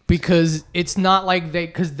 Yes. Because it's not like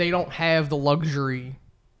they don't have the luxury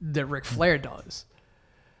that Ric Flair does.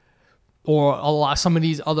 Or some of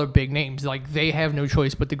these other big names. Like, they have no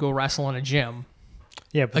choice but to go wrestle in a gym.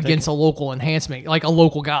 Yeah, against a local enhancement, like a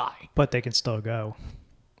local guy. But they can still go.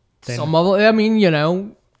 Some of them, I mean, you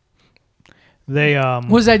know. They,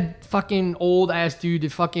 was that fucking old ass dude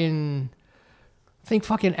that fucking... I think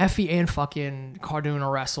fucking Effie and fucking Cardona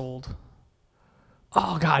wrestled.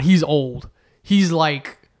 Oh, God, he's old. He's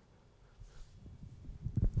like...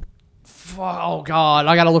 Oh, God,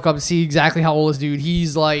 I gotta look up and see exactly how old this dude.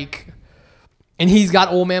 He's like... And he's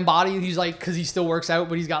got old man body. He's like... Because he still works out,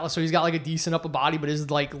 but he's got like a decent upper body, but his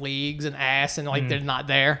like legs and ass and like they're not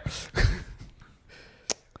there.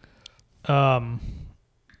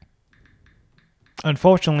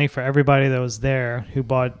 Unfortunately for everybody that was there who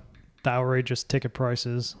bought the outrageous ticket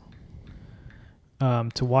prices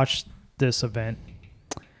to watch this event,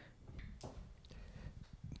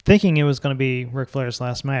 thinking it was going to be Ric Flair's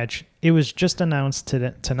last match, it was just announced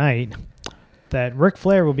tonight that Ric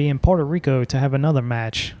Flair will be in Puerto Rico to have another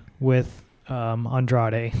match with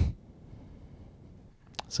Andrade.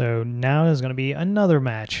 So now there's going to be another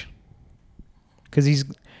match. Because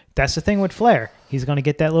that's the thing with Flair. He's going to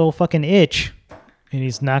get that little fucking itch, and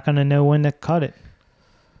he's not going to know when to cut it.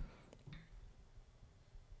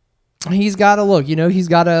 He's got to look, you know, he's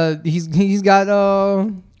got alimony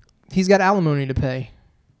to pay.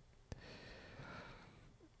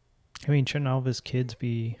 I mean, shouldn't all of his kids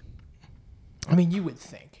be... I mean, you would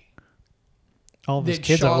think. All of his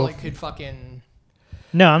kids Charlotte could fucking...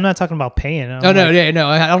 No, I'm not talking about paying. No,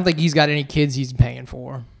 I don't think he's got any kids he's paying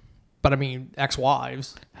for. But I mean,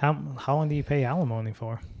 ex-wives. How long do you pay alimony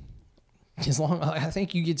for? As long, I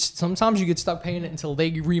think sometimes you get stuck paying it until they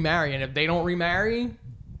remarry, and if they don't remarry,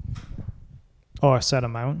 or a set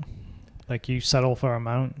amount, like you settle for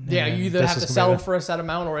amount. Yeah, you either have to settle for a set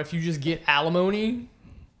amount, or if you just get alimony,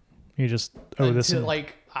 You just owe this. Until,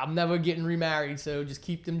 like, I'm never getting remarried, so just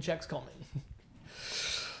keep them checks coming.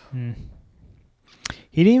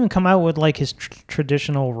 He didn't even come out with like his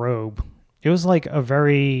traditional robe. It was like a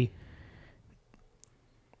very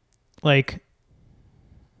like,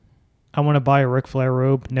 I want to buy a Ric Flair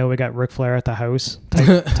robe. No, we got Ric Flair at the house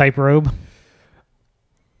type robe.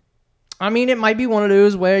 I mean, it might be one of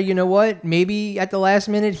those where, you know what, maybe at the last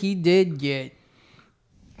minute he did get,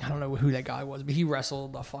 I don't know who that guy was, but he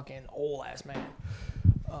wrestled a fucking old ass man.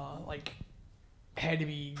 Like, had to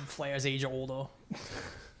be Flair's age or older.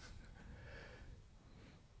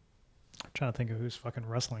 I'm trying to think of who's fucking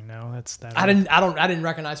wrestling now. That's that. I didn't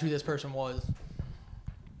recognize who this person was.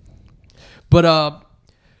 But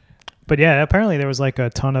yeah, apparently there was like a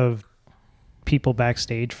ton of people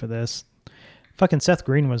backstage for this. Fucking Seth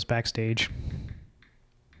Green was backstage.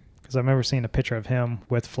 Because I remember seeing a picture of him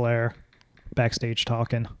with Flair backstage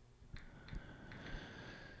talking.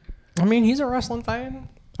 I mean, he's a wrestling fan.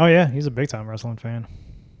 Oh yeah, he's a big time wrestling fan.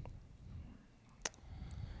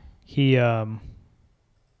 He no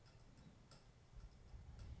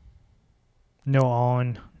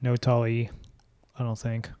on, no Tully, I don't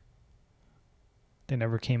think. They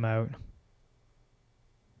never came out.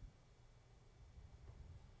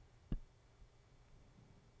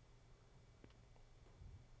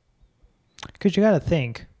 Because you got to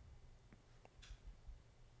think,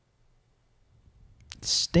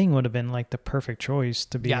 Sting would have been like the perfect choice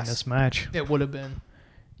to be in this match. It would have been.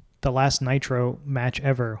 The last Nitro match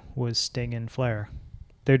ever was Sting and Flair.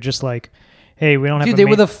 They're just like, hey, we don't have. Dude, they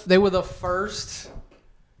were the first.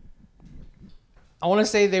 I want to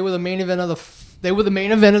say they were the main event of the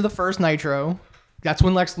first Nitro. That's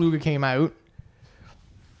when Lex Luger came out.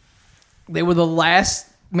 They were the last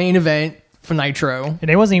main event for Nitro. And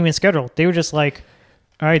they wasn't even scheduled. They were just like,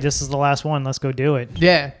 all right, this is the last one. Let's go do it.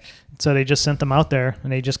 Yeah. So they just sent them out there,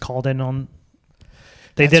 and they just called in on.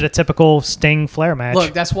 They did a typical Sting Flair match.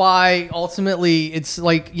 Look, that's why ultimately it's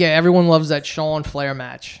like, yeah, everyone loves that Shawn Flair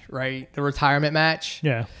match, right? The retirement match.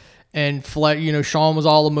 Yeah. And Flair, you know, Shawn was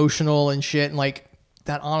all emotional and shit, and like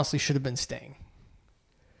that honestly should have been Sting.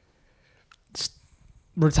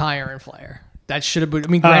 Retiring Flair. That should have been. I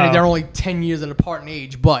mean, granted, they're only 10 years apart in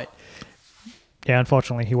age, but. Yeah,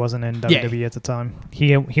 unfortunately, he wasn't in WWE at the time.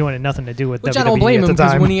 He wanted nothing to do with WWE at the time. Which I don't blame him,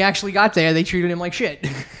 because when he actually got there, they treated him like shit.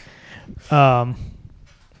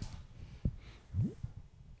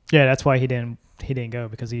 Yeah, that's why he didn't go,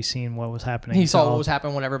 because he seen what was happening. He saw what was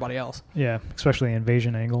happening with everybody else. Yeah, especially the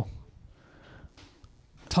invasion angle.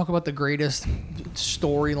 Talk about the greatest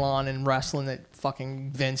storyline in wrestling that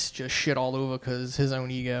fucking Vince just shit all over because his own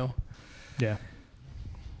ego. Yeah.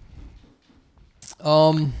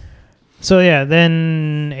 So yeah,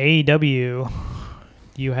 then AEW,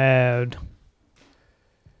 you had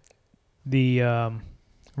the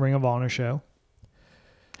Ring of Honor show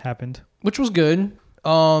happened, which was good.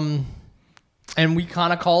 And we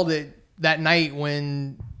kind of called it that night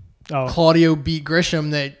when Claudio beat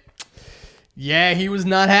Grisham that, yeah, he was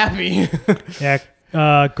not happy. Yeah,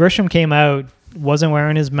 Grisham came out, wasn't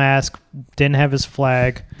wearing his mask, didn't have his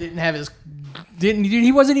flag.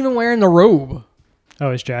 He wasn't even wearing the robe.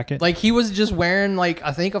 Oh, his jacket. Like, he was just wearing, like,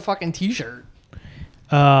 I think a fucking t-shirt.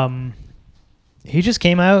 He just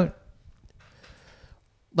came out.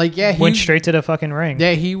 Like, yeah, he went straight to the fucking ring.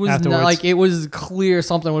 Yeah, he was not, like, it was clear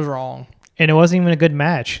something was wrong. And it wasn't even a good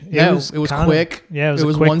match. It was quick. Yeah, it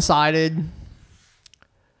was one-sided.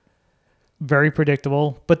 Very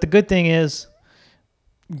predictable. But the good thing is,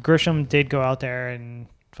 Grisham did go out there and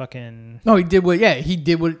fucking. No, he did what? Yeah, he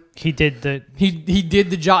did what he did. He did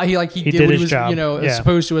the job. He did what he was, job. You know,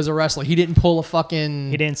 supposed to as a wrestler. He didn't pull a fucking.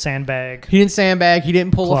 He didn't sandbag. He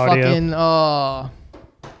didn't pull Claudio. A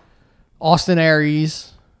fucking Austin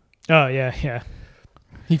Aries. Oh yeah.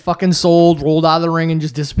 He fucking rolled out of the ring and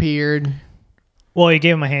just disappeared. Well, he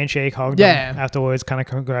gave him a handshake, hugged him afterwards, kind of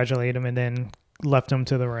congratulated him, and then left him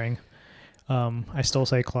to the ring. I still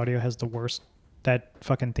say Claudio has the worst. That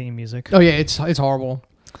fucking theme music. Oh yeah, it's horrible.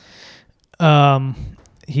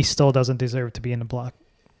 He still doesn't deserve to be in the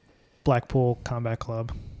Blackpool Combat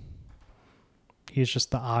Club. He's just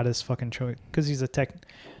the oddest fucking choice because he's a tech.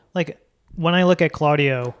 Like, when I look at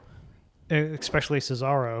Claudio, especially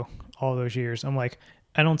Cesaro, all those years, I'm like,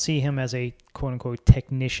 I don't see him as a quote unquote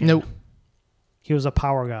technician. Nope. He was a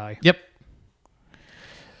power guy. Yep.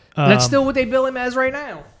 That's still what they bill him as right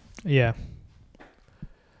now. Yeah.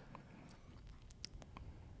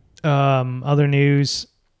 Other news,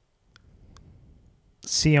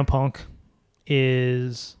 CM Punk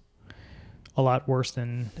is a lot worse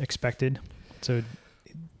than expected. So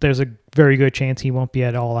there's a very good chance he won't be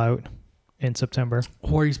at All Out in September.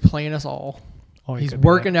 Or he's playing us all. Or he He's could be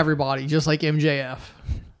working everybody, just like MJF.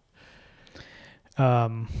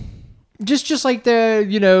 Just like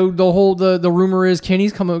the rumor is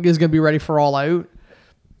Kenny's is going to be ready for All Out,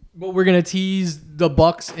 but we're going to tease the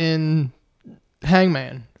Bucks in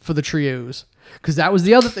Hangman for the trios, because that was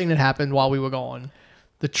the other thing that happened while we were gone.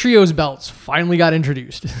 The trios belts finally got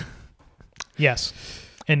introduced. Yes,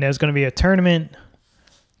 and there's going to be a tournament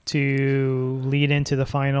to lead into the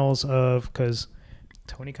finals of, because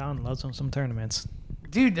Tony Khan loves some tournaments.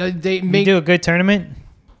 Dude, they do a good tournament.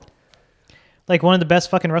 Like, one of the best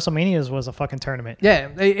fucking WrestleManias was a fucking tournament. Yeah,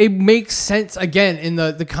 it makes sense. Again, in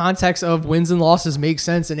the context of wins and losses makes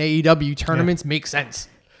sense in AEW. Tournaments make sense.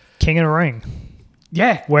 King of the Ring.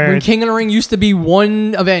 Yeah, where when King of the Ring used to be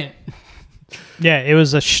one event. Yeah, it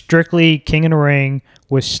was a strictly King of the Ring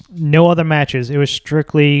with no other matches. It was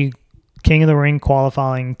strictly King of the Ring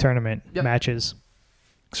qualifying tournament matches.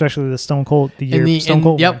 Especially the Stone Cold, Stone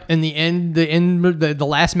Cold. Yep, in the end, the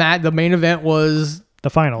last match, the main event was the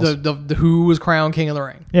finals. The who was crowned King of the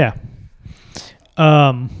Ring. Yeah.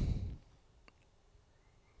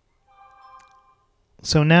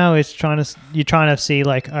 So now you're trying to see,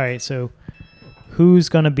 like, all right, so who's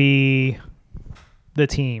gonna be the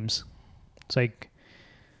teams? It's like,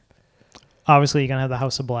 obviously you're gonna have the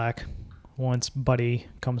House of Black once Buddy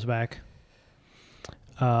comes back.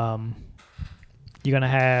 You're gonna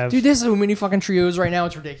have, dude, there's so many fucking trios right now,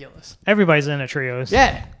 it's ridiculous. Everybody's in a trios.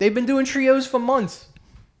 Yeah, they've been doing trios for months.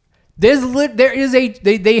 They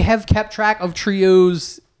have kept track of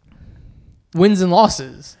trios wins and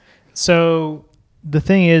losses. So the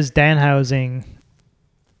thing is, Danhausen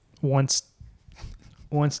wants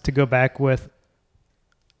to go back with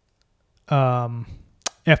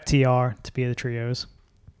FTR to be the trios.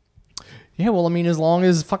 Yeah, well, I mean, as long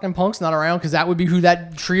as fucking Punk's not around, because that would be who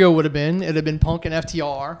that trio would have been. It'd have been Punk and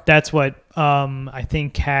FTR. That's what I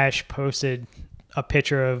think Cash posted a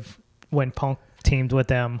picture of when Punk teamed with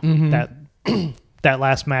them that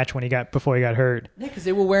last match before he got hurt. Yeah, because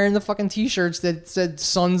they were wearing the fucking t-shirts that said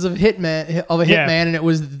 "Sons of Hitman" and it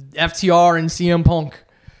was FTR and CM Punk.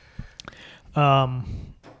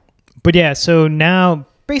 But yeah, so now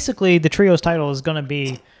basically the trios title is gonna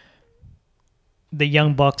be the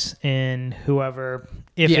Young Bucks and whoever,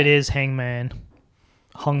 if it is Hangman,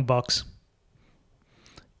 Hung Bucks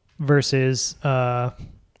versus the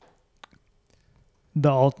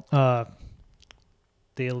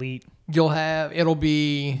Elite. It'll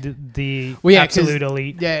be the absolute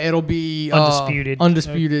elite. Yeah, it'll be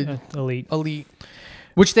undisputed elite,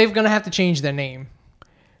 which they're gonna have to change their name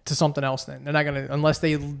to something else. Then they're not gonna, unless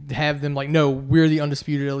they have them like, no, we're the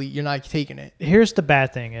undisputed elite. You're not taking it. Here's the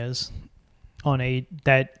bad thing is, on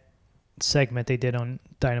that segment they did on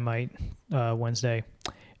Dynamite Wednesday,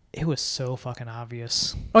 it was so fucking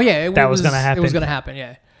obvious. Oh yeah, that was gonna happen. It was gonna happen.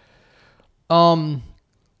 Yeah.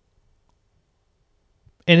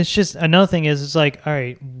 And it's just, another thing is, it's like, all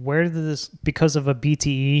right, where did this, because of a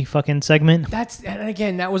BTE fucking segment? And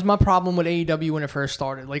again, that was my problem with AEW when it first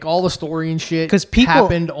started. Like, all the story and shit 'cause people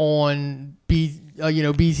happened on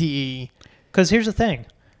BTE. Because here's the thing.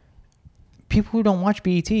 People who don't watch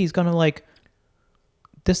BET is going to like,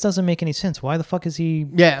 this doesn't make any sense. Why the fuck is he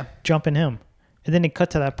jumping him? And then they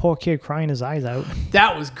cut to that poor kid crying his eyes out.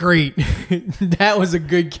 That was great. That was a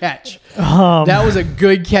good catch. That was a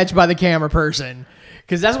good catch by the camera person.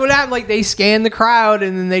 Because that's what happened. Like, they scan the crowd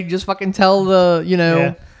and then they just fucking tell the,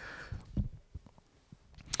 Yeah.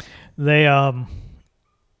 They,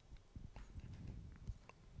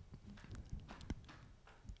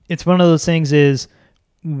 it's one of those things is,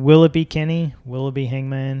 will it be Kenny? Will it be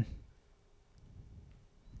Hangman?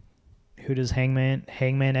 Who does Hangman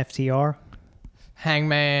FTR?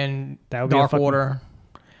 Hangman, that would Dark be Order.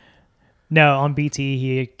 No, on BT,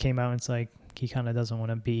 he came out and it's like, he kind of doesn't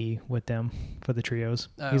want to be with them for the trios.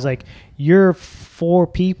 Oh. He's like, you're 4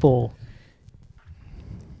 people.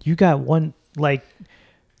 You got one, like,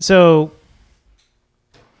 so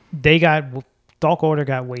Dark Order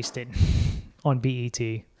got wasted on BET.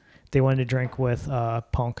 They wanted to drink with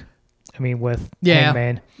with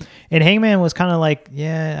Hangman. And Hangman was kind of like,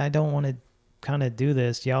 yeah, I don't want to kind of do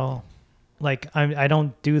this, y'all. Like, I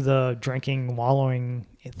don't do the drinking, wallowing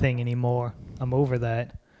thing anymore. I'm over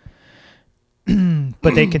that.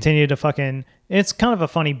 But they continue to fucking... It's kind of a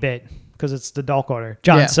funny bit because it's the Dark Order.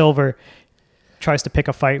 John Silver tries to pick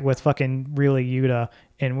a fight with fucking Wheeler Yuta,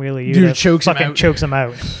 and Wheeler Yuta chokes him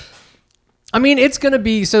out. I mean, it's going to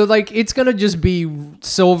be... So, like, it's going to just be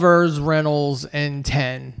Silvers, Reynolds, and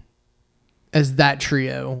 10 as that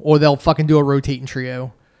trio. Or they'll fucking do a rotating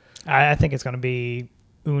trio. I think it's going to be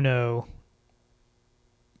Uno,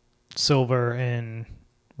 Silver, and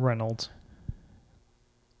Reynolds.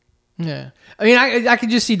 Yeah. I mean, I could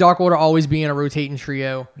just see Dark Order always being a rotating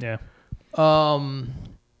trio. Yeah. Um,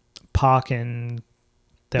 Pac and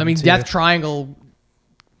them I mean, two Death Triangle.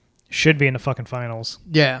 should be in the fucking finals.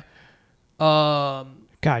 Yeah.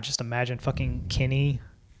 God, just imagine fucking Kenny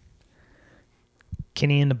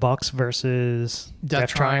in the Bucks versus Death Death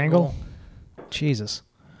Triangle. Jesus.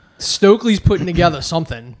 Stokely's putting together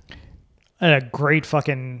something. And a great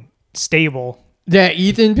fucking stable. Yeah,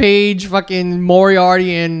 Ethan Page, fucking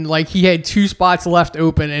Moriarty, and like he had 2 spots left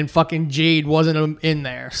open, and fucking Jade wasn't in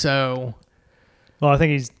there. So, Well, I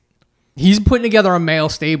think he's putting together a male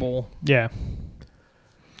stable. yeah.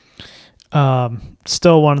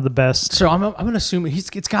 Still one of the best. So I'm gonna assume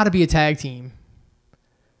it's got to be a tag team.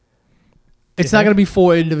 It's You not think? gonna be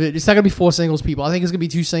 4 individuals. It's not gonna be 4 singles people. I think it's gonna be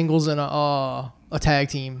 2 singles and a tag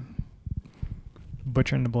team.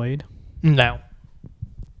 Butcher and the Blade. No.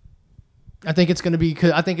 I think it's gonna be.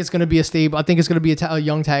 I think it's gonna be a stable. I think it's gonna be a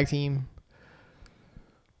young tag team.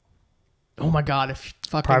 Oh my god! If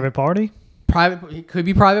fucking Private Party. it could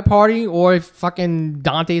be Private Party, or if fucking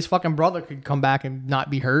Dante's fucking brother could come back and not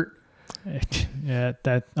be hurt. Yeah,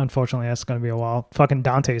 that unfortunately that's gonna be a while. Fucking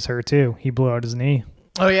Dante's hurt too. He blew out his knee.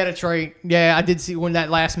 Oh yeah, that's right. Yeah, I did see when that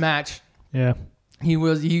last match. Yeah. He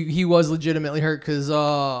was legitimately hurt because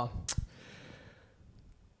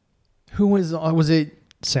who was it?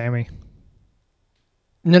 Sammy.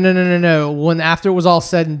 No. When after it was all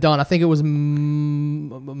said and done, I think it was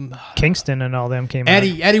Kingston and all them came out.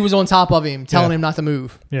 Eddie was on top of him, telling Yeah. him not to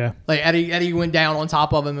move. Yeah. Like Eddie went down on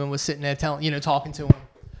top of him and was sitting there talking to him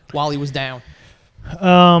while he was down.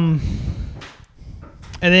 And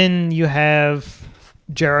then you have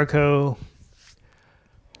Jericho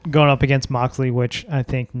going up against Moxley, which I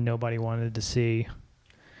think nobody wanted to see.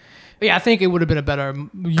 Yeah, I think it would have been a better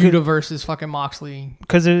Yuta versus fucking Moxley.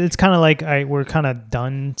 Because it's kind of like we're kind of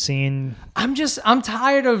done seeing. I'm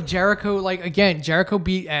tired of Jericho. Like, again, Jericho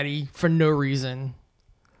beat Eddie for no reason.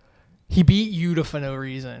 He beat Yuta for no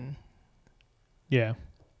reason. Yeah.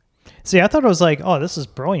 See, I thought it was like, oh, this is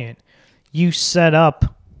brilliant. You set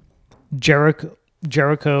up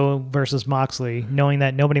Jericho versus Moxley, knowing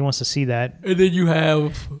that nobody wants to see that. And then you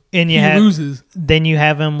have... And he loses. Then you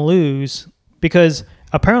have him lose because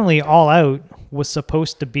apparently All Out was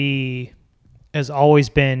supposed to be, has always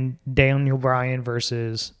been Daniel Bryan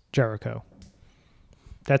versus Jericho.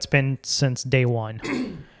 That's been since day one.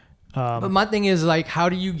 But my thing is, like, how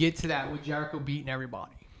do you get to that with Jericho beating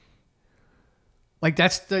everybody? Like,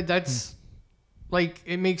 that's like,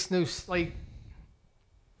 it makes no, like,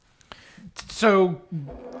 so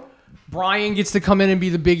Bryan gets to come in and be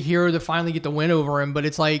the big hero to finally get the win over him, but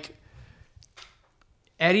it's like,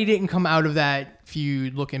 Eddie didn't come out of that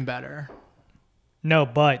feud looking better. No,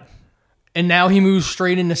 but... And now he moves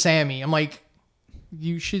straight into Sammy. I'm like,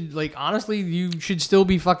 you should, like, honestly, you should still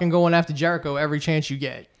be fucking going after Jericho every chance you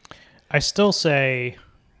get. I still say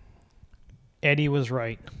Eddie was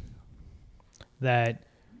right. That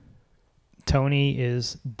Tony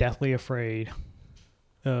is deathly afraid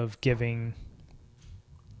of giving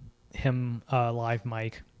him a live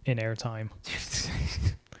mic in airtime.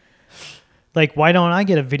 Like, why don't I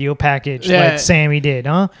get a video package like Sammy did,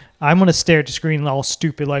 huh? I'm going to stare at the screen all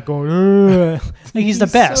stupid, like going, ugh. Like, he's the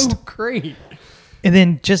best. So great. And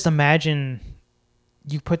then just imagine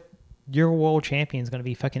you put your world champion is going to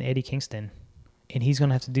be fucking Eddie Kingston, and he's going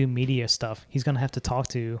to have to do media stuff. He's going to have to talk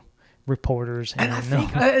to reporters. And I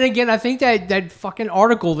think that fucking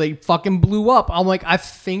article they fucking blew up. I'm like, I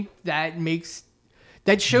think that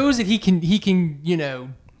shows that he can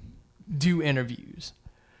do interviews.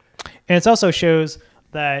 And it also shows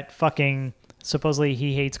that fucking supposedly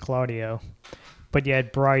he hates Claudio, but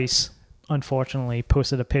yet Bryce unfortunately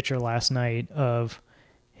posted a picture last night of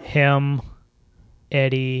him,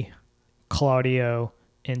 Eddie, Claudio,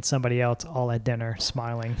 and somebody else all at dinner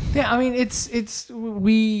smiling. Yeah, I mean that's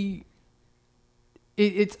what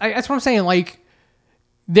I'm saying. Like,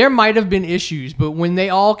 there might have been issues, but when they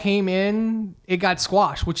all came in, it got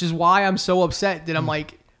squashed, which is why I'm so upset that I'm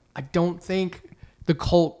like, I don't think the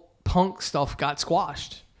Cult Punk stuff got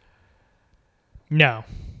squashed. No.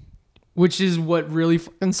 Which is what really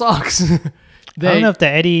fucking sucks. I don't know if the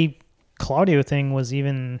Eddie Claudio thing was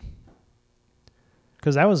even,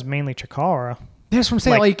 because that was mainly Chikara. That's what I'm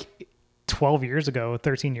saying. Like 12 years ago,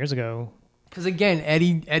 13 years ago. Because again,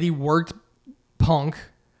 Eddie worked Punk,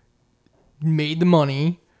 made the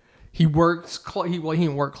money. He worked. He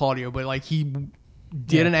didn't work Claudio, but like he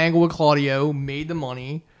did an angle with Claudio, made the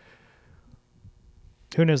money.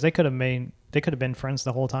 Who knows? They could have been friends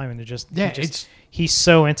the whole time, and he's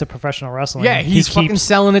so into professional wrestling. Yeah, he's fucking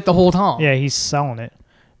selling it the whole time. Yeah, he's selling it.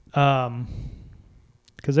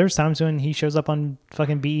 Because there's times when he shows up on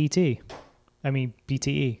fucking BTE.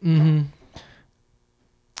 Mm-hmm.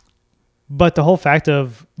 But the whole fact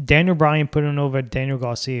of Daniel Bryan putting over Daniel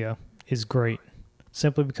Garcia is great.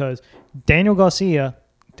 Simply because Daniel Bryan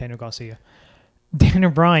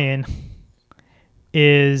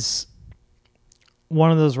is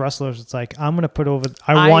one of those wrestlers. It's like, I want to put over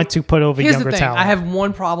Here's younger the thing. talent. I have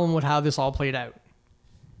one problem with how this all played out.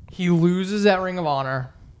 He loses at Ring of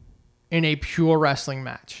Honor in a pure wrestling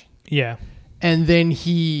match. Yeah. And then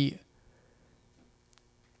he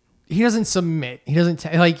doesn't submit. He doesn't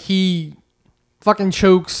he fucking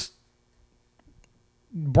chokes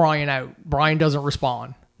Bryan out. Bryan doesn't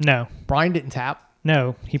respond. No. Bryan didn't tap.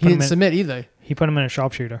 No. He didn't submit either. He put him in a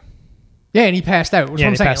sharpshooter. Yeah, and he passed out. That's what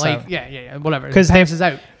I'm saying. Passed out. Yeah, whatever. Because he passes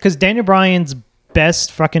out. Because Daniel Bryan's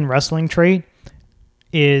best fucking wrestling trait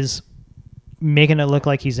is making it look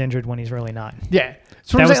like he's injured when he's really not. Yeah.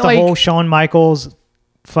 That was the whole Shawn Michaels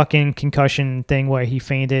fucking concussion thing where he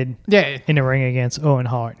fainted in the ring against Owen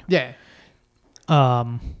Hart. Yeah.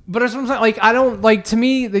 But that's what I'm saying. I don't to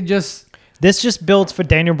me, this just builds for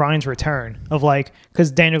Daniel Bryan's return of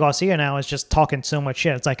because Daniel Garcia now is just talking so much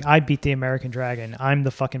shit. It's like, I beat the American Dragon. I'm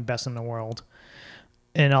the fucking best in the world.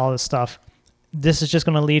 And all this stuff. This is just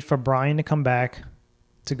going to lead for Bryan to come back,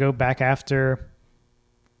 to go back after,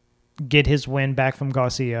 get his win back from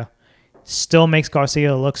Garcia. Still makes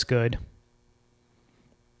Garcia looks good.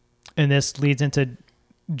 And this leads into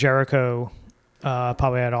Jericho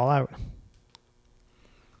probably at All Out.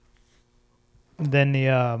 Then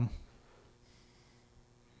the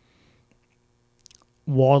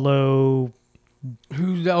Wardlow.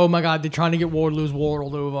 Oh my God, they're trying to get Wardlow's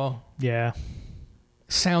world over. Yeah.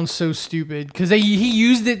 Sounds so stupid. Because he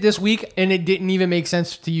used it this week and it didn't even make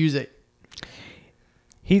sense to use it.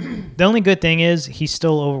 The only good thing is he's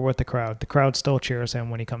still over with the crowd. The crowd still cheers him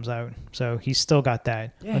when he comes out. So he's still got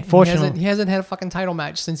that. Yeah, unfortunately, he hasn't had a fucking title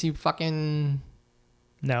match since he fucking...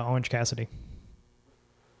 No, Orange Cassidy.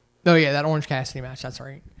 Oh yeah, that Orange Cassidy match. That's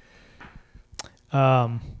right.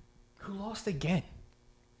 Who lost again?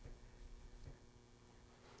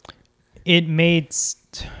 It made...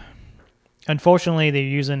 Unfortunately, they're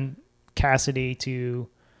using Cassidy to...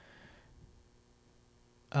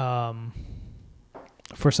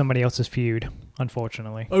 for somebody else's feud,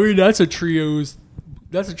 unfortunately. I mean, that's a trio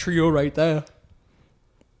right there.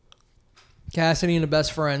 Cassidy and the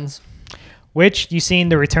Best Friends. Which, you seen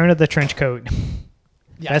the return of the trench coat.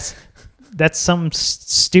 Yes. That's some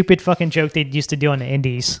stupid fucking joke they used to do on the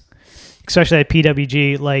indies. Especially at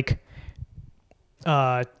PWG,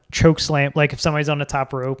 choke slam, if somebody's on the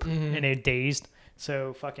top rope and they're dazed.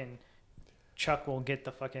 So fucking Chuck will get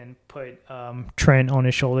the fucking put Trent on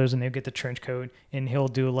his shoulders and they'll get the trench coat and he'll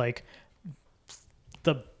do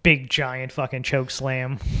the big giant fucking choke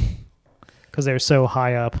slam because they're so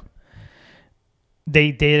high up.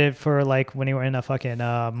 They did it for when they were in a fucking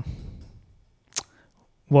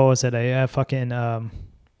what was it, a fucking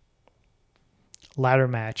ladder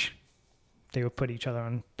match. They would put each other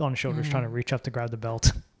on the shoulders trying to reach up to grab the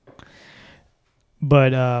belt.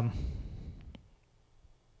 But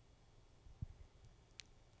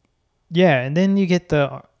yeah, and then you get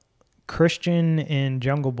the Christian and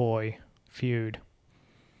Jungle Boy feud,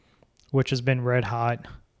 which has been red hot,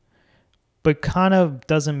 but kind of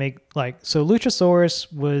doesn't make so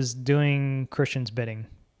Luchasaurus was doing Christian's bidding,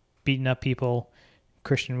 beating up people.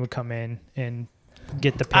 Christian would come in and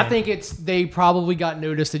get the pin. I think they probably got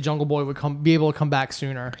noticed that Jungle Boy would be able to come back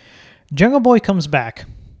sooner. Jungle Boy comes back,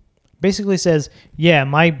 basically says, yeah,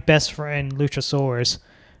 my best friend Luchasaurus,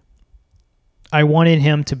 I wanted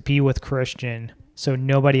him to be with Christian so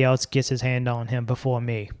nobody else gets his hand on him before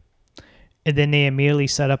me. And then they immediately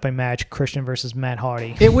set up a match, Christian versus Matt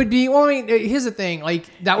Hardy. It would be, here's the thing.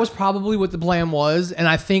 That was probably what the plan was, and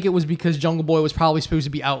I think it was because Jungle Boy was probably supposed to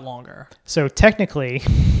be out longer. So technically,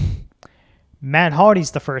 Matt Hardy's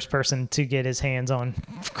the first person to get his hands on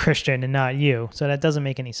Christian and not you. So that doesn't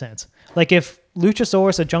make any sense. If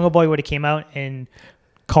Luchasaurus or Jungle Boy would have came out and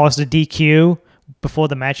caused a DQ before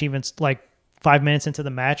the match even, 5 minutes into the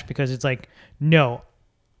match, because it's no,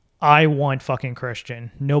 I want fucking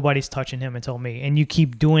Christian. Nobody's touching him until me. And you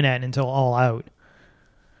keep doing that until All Out.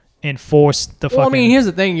 And force the fucking... here's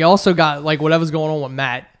the thing. You also got, whatever's going on with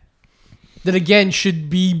Matt. That, again,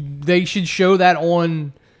 they should show that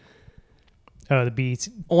on... the beats.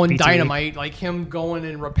 On BT. Dynamite. Him going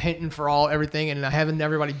and repenting for everything and having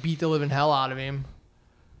everybody beat the living hell out of him.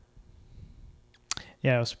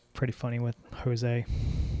 Yeah, it was pretty funny with Jose.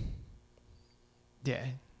 Yeah.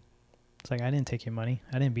 It's I didn't take your money.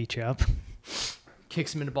 I didn't beat you up.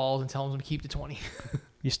 Kicks him in the balls and tells him to keep the 20.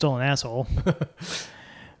 You're still an asshole.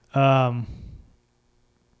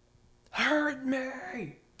 hurt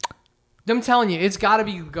me. I'm telling you, it's got to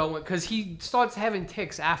be going because he starts having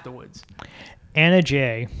tics afterwards. Anna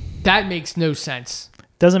Jay. That makes no sense.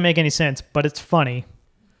 Doesn't make any sense, but it's funny.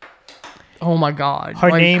 Oh my God.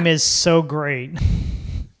 Her name is so great.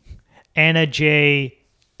 Anna J.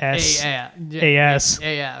 S. A.S.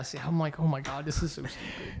 A.S. I'm like, oh my God, this is so stupid.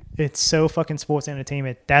 It's so fucking sports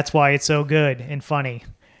entertainment. That's why it's so good and funny.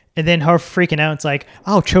 And then her freaking out. It's like,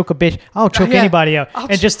 I'll choke a bitch. I'll choke anybody out.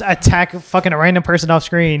 And just attack fucking a random person off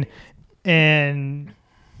screen. And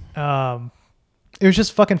it was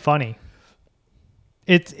just fucking funny.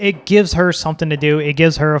 It gives her something to do. It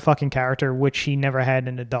gives her a fucking character, which she never had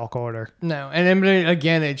in the Dark Order. No. And then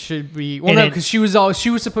again, it should be... Well, no, because she was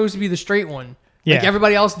supposed to be the straight one. Yeah. Like,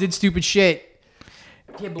 everybody else did stupid shit.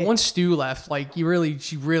 Yeah, but once Stu left, like, she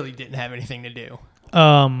really didn't have anything to do.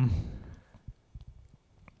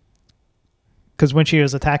 Because when she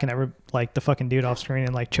was attacking the fucking dude off screen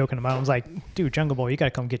and like choking him out, I was like, dude, Jungle Boy, you gotta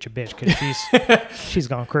come get your bitch because she's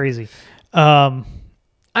gone crazy. I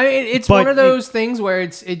mean, it's one of those things where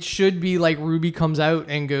it should be like Ruby comes out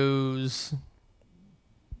and goes,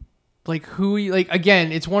 like,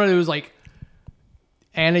 again, it's one of those like,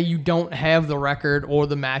 Anna, you don't have the record or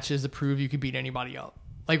the matches to prove you could beat anybody up.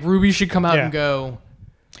 Like, Ruby should come out and go.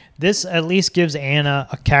 This at least gives Anna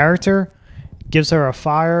a character, gives her a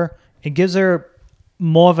fire, it gives her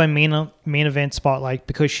more of a main event spotlight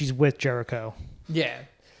because she's with Jericho. Yeah.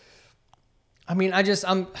 I mean,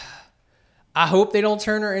 I hope they don't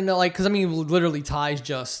turn her into like, because I mean, literally Ty's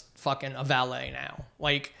just fucking a valet now.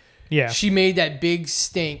 Like, yeah, she made that big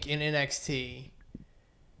stink in NXT.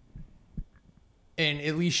 And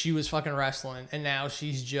at least she was fucking wrestling. And now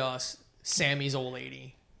she's just Sammy's old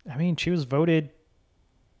lady. I mean, she was voted...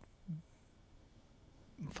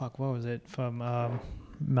 Fuck, what was it? From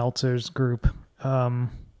Meltzer's group.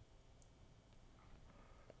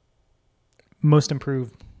 Most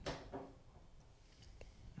improved.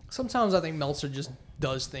 Sometimes I think Meltzer just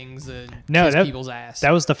does things that kiss people's ass.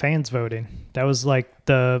 That was the fans voting. That was like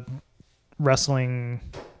the wrestling...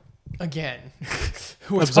 Again,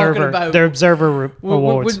 their Observer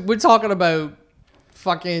Awards. We're talking about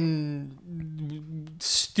fucking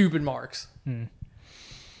stupid marks.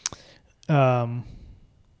 Because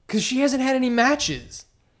she hasn't had any matches.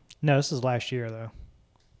 No, this is last year though.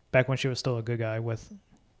 Back when she was still a good guy with.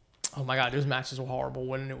 Oh my God, those matches were horrible.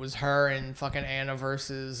 When it was her and fucking Anna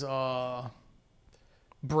versus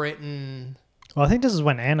Britain. Well, I think this is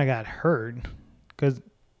when Anna got hurt because.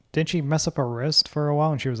 Didn't she mess up her wrist for a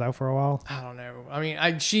while and she was out for a while? I don't know. I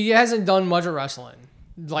mean, she hasn't done much of wrestling.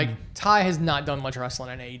 Like, Ty has not done much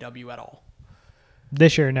wrestling in AEW at all.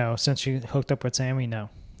 This year, no. Since she hooked up with Sammy, no.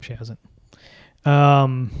 She hasn't.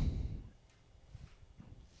 The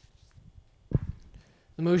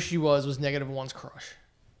most she was -1's crush.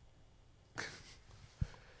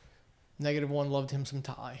 -1 loved him some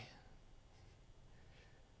Ty.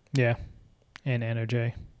 Yeah. And Anna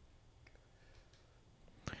Jay.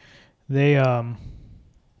 They I'm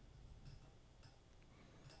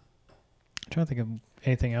trying to think of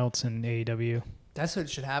anything else in AEW. That's what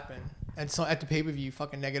should happen. And so at the pay-per-view,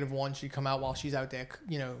 fucking -1 should come out while she's out there,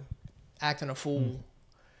 acting a fool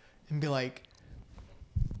and be like,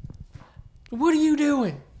 "What are you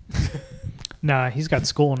doing?" Nah, he's got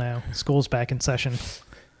school now. School's back in session.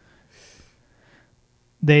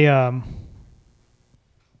 They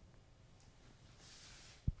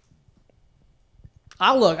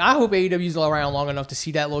I hope AEW's around long enough to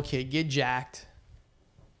see that little kid get jacked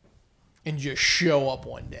and just show up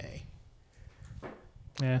one day.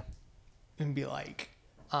 Yeah. And be like,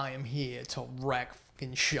 I am here to wreck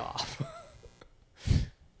fucking shop. I'm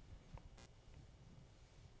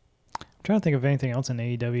trying to think of anything else in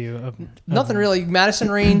AEW. Nothing really. Madison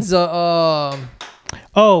Rain's the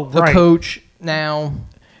coach now.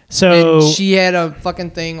 So and she had a fucking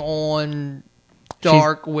thing on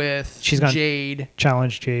Dark with Jade.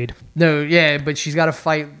 Challenge Jade. No, yeah, but she's got to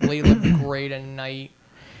fight Layla Gray tonight.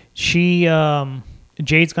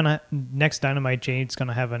 Jade's gonna next Dynamite. Jade's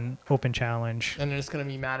gonna have an open challenge, and then it's gonna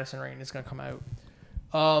be Madison Rain. It's gonna come out.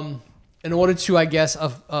 In order to, I guess,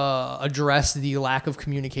 address the lack of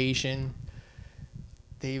communication,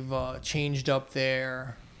 they've changed up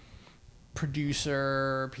their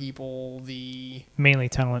producer people, the mainly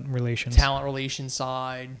talent relations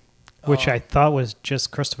side. Which I thought was just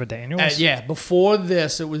Christopher Daniels. Yeah, before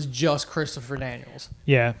this, it was just Christopher Daniels.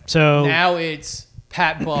 Yeah, so... Now it's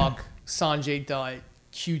Pat Buck, Sanjay Dutt,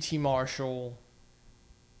 QT Marshall,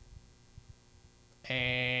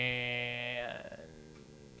 and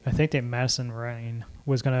I think that Madison Rain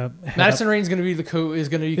was gonna. Madison Rain's going to be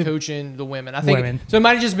coaching the women. I think Women. so. It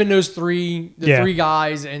might have just been those three Yeah. three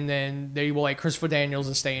guys, and then they will like Christopher Daniels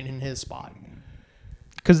is staying in his spot.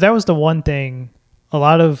 Because that was the one thing. A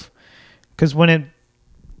lot of because when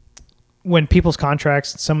people's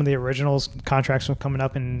contracts, some of the originals contracts were coming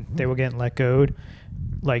up and they were getting let go.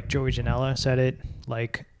 Like Joey Janela said it.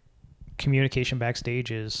 Like communication backstage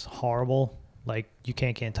is horrible. Like, you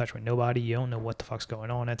can't get in touch with nobody. You don't know what the fuck's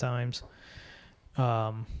going on at times.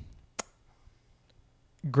 Grisham,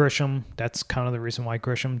 that's kind of the reason why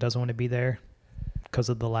Grisham doesn't want to be there, because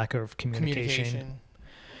of the lack of communication.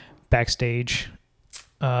 Backstage.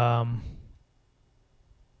 There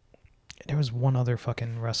was one other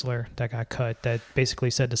fucking wrestler that got cut that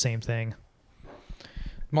basically said the same thing.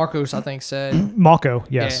 Marcos, I think, said. Marco,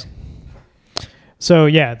 yes. Yeah. So,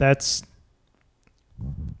 yeah, that's...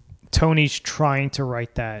 Tony's trying to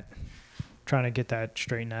write that, trying to get that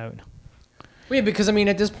straightened out. Yeah, because I mean,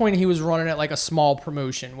 at this point, he was running it like a small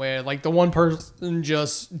promotion where like the one person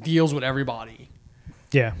just deals with everybody.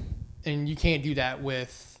 Yeah, and you can't do that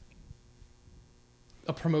with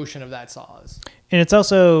a promotion of that size. And it's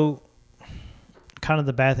also kind of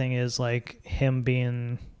the bad thing is like him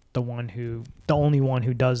being the only one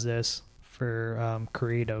who does this for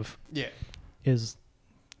creative. Yeah, is.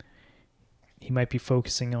 He might be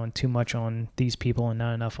focusing on too much on these people and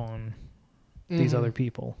not enough on these other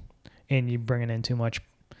people. And you bringing in too much.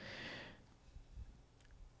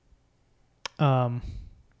 Oh,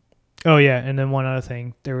 yeah. And then one other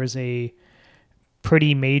thing. There was a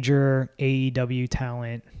pretty major AEW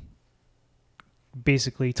talent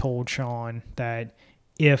basically told Sean that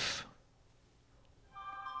if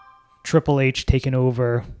Triple H taking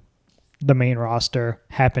over the main roster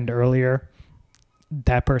happened earlier,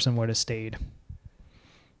 that person would have stayed.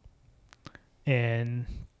 And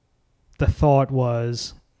the thought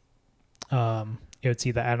was it's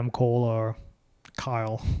either Adam Cole or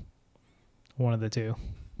Kyle. One of the two.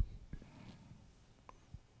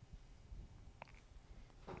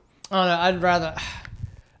 I don't know. I'd rather...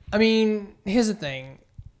 I mean, here's the thing.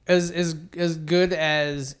 As good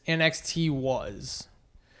as NXT was,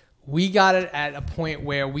 we got it at a point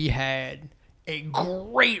where we had a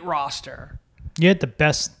great roster. You had the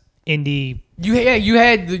best indie. You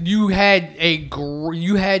had the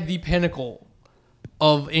pinnacle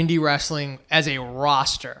of indie wrestling as a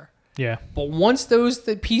roster. Yeah. But once those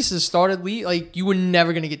pieces started you were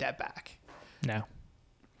never gonna get that back. No.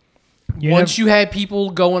 Once you had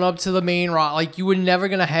people going up to the main roster, you were never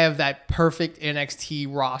gonna have that perfect NXT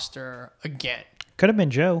roster again. Could have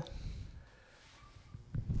been Joe.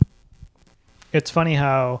 It's funny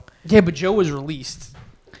how. Yeah, but Joe was released.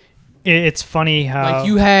 It's funny how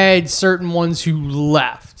you had certain ones who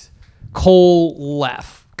left. Cole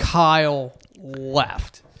left. Kyle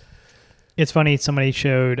left. It's funny somebody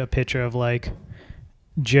showed a picture of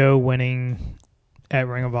Joe winning at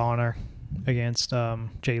Ring of Honor against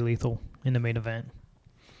Jay Lethal in the main event.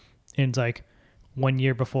 And it's 1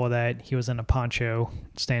 year before that, he was in a poncho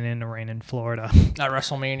standing in the rain in Florida. At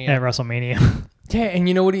WrestleMania. Yeah, and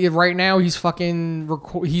you know what? Right now, he's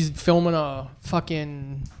he's filming a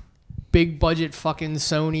fucking big budget fucking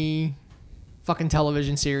Sony fucking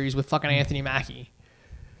television series with fucking Anthony Mackie.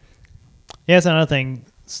 Yeah, that's another thing.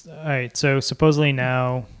 All right, so supposedly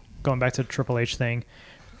now, going back to the Triple H thing,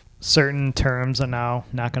 certain terms are now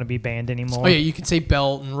not going to be banned anymore. Oh yeah, you can say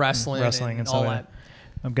belt and wrestling and all that.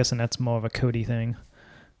 I'm guessing that's more of a Cody thing.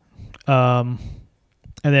 And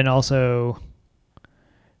then also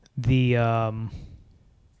the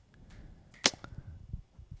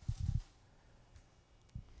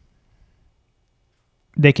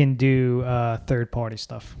they can do third party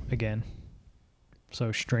stuff again.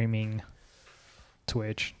 So streaming,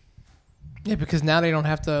 Twitch. Yeah, because now they don't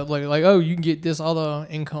have to you can get this other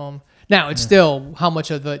income. Now it's still how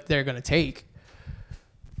much of it they're gonna take.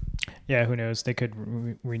 Yeah, who knows? They could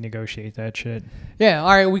renegotiate that shit. Yeah, all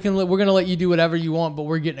right, we're gonna let you do whatever you want, but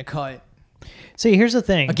we're getting a cut. See, here's the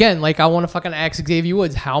thing. Again, I want to fucking ask Xavier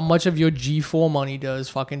Woods, how much of your G4 money does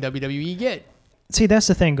fucking WWE get? See, that's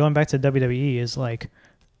the thing. Going back to WWE is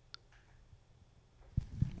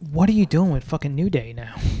what are you doing with fucking New Day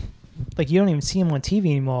now? You don't even see him on TV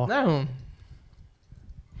anymore. No.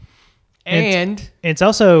 And it's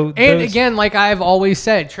also... again, like I've always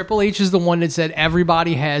said, Triple H is the one that said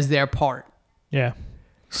everybody has their part. Yeah.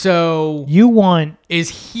 So... You want... Is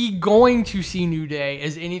he going to see New Day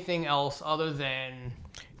as anything else other than...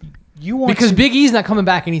 You want Because Big E's not coming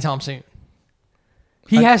back anytime soon.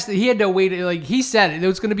 He had to wait... he said it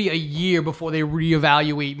was going to be a year before they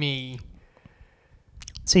reevaluate me.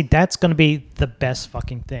 See, that's going to be the best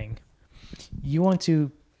fucking thing. You want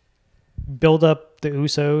to build up the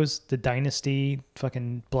Usos, the Dynasty,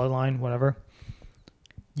 fucking Bloodline, whatever.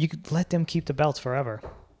 You could let them keep the belts forever.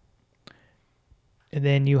 And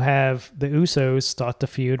then you have the Usos start the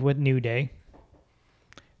feud with New Day.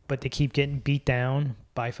 But they keep getting beat down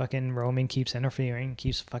by fucking Roman, keeps interfering,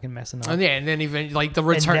 keeps fucking messing up. And yeah, and then even like the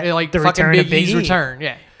return, that, like the fucking return Big of Big E's E. return.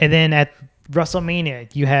 Yeah. And then at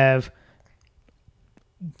WrestleMania, you have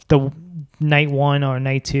the night 1 or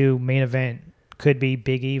night 2 main event could be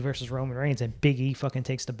Big E versus Roman Reigns, and Big E fucking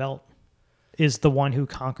takes the belt. Is the one who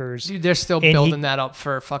conquers. Dude, they're still building that up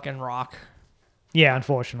for fucking Rock. Yeah,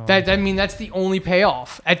 unfortunately. That's the only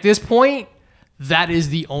payoff. At this point, that is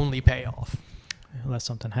the only payoff. Unless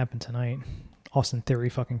something happened tonight. Austin Theory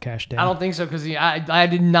fucking cashed in. I don't think so because I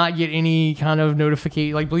did not get any kind of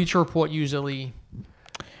notification. Like Bleacher Report usually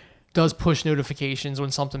does push notifications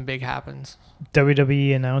when something big happens.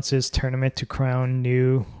 WWE announces tournament to crown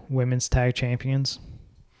new women's tag champions.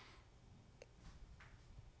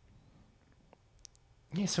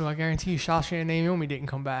 Yeah, so I guarantee you Sasha and Naomi didn't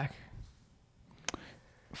come back.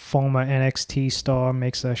 Former NXT star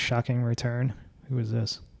makes a shocking return. Who is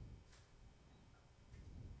this?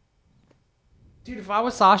 Dude, if I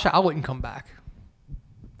was Sasha, I wouldn't come back.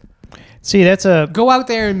 See, that's a Go out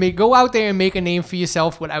there and make a name for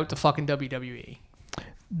yourself without the fucking WWE.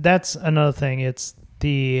 that's another thing. It's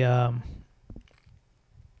the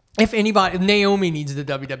If anybody, Naomi needs the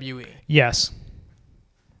WWE. yes.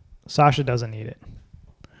 Sasha doesn't need it.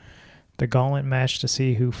 The gauntlet match to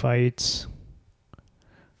see who fights.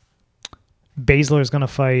 Baszler is going to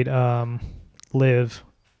fight Liv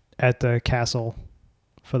at the castle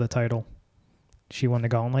for the title. She won the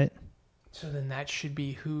gauntlet. So then that should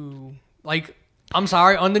be who... Like, I'm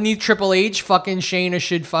sorry, underneath Triple H, fucking Shayna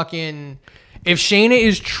should fucking... If Shayna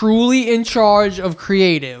is truly in charge of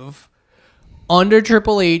creative, under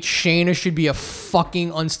Triple H, Shayna should be a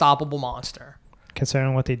fucking unstoppable monster.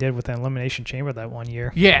 Considering what they did with the Elimination Chamber that one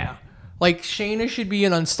year. Yeah. Like, Shayna should be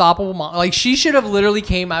an unstoppable monster. Like, she should have literally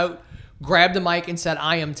came out, grabbed the mic, and said,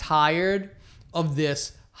 I am tired of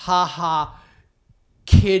this ha-ha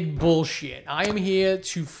kid bullshit. I am here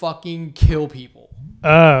to fucking kill people.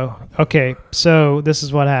 Oh, okay. So this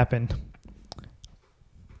is what happened.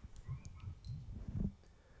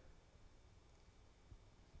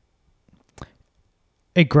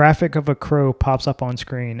 A graphic of a crow pops up on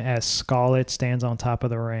screen as Scarlett stands on top of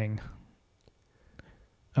the ring.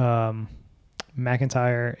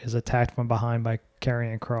 McIntyre is attacked from behind by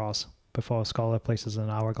Karrion Kross before Scarlett places an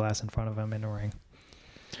hourglass in front of him in the ring.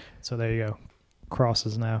 So there you go. Kross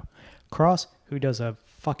is now. Kross, who does a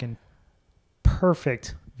fucking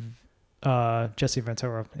perfect Jesse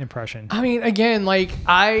Ventura impression. I mean, again, like,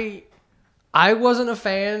 I wasn't a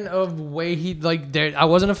fan of the way he, like, I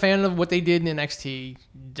wasn't a fan of what they did in NXT.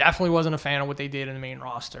 Definitely wasn't a fan of what they did in the main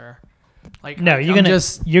roster. Like, No,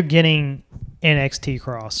 you're getting NXT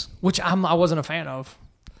Kross. Which I wasn't a fan of.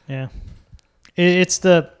 Yeah.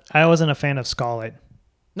 I wasn't a fan of Scarlett.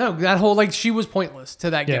 No, that whole, like, she was pointless to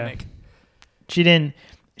that gimmick. She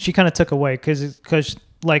kind of took away because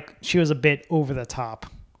like she was a bit over the top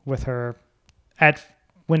with her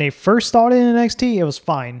when they first started in NXT, it was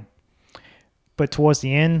fine. But towards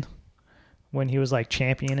the end, when he was like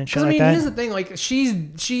champion and shit like that. Here's the thing, like she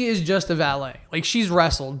is just a valet. Like she's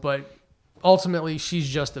wrestled, but ultimately she's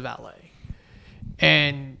just a valet.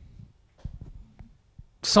 And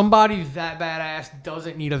somebody that badass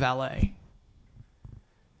doesn't need a valet.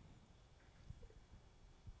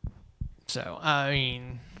 So, I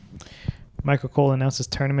mean... Michael Cole announces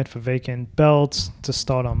tournament for vacant belts to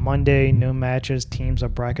start on Monday. No matches. Teams or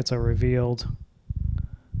brackets are revealed.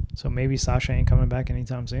 So maybe Sasha ain't coming back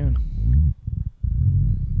anytime soon.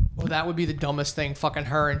 Well, that would be the dumbest thing. Fucking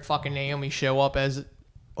her and fucking Naomi show up as...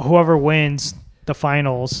 Whoever wins the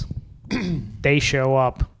finals, they show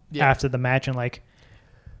up after the match and like,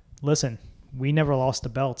 listen, we never lost the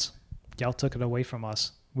belts. Y'all took it away from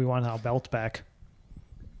us. We want our belts back.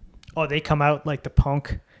 Oh, they come out like the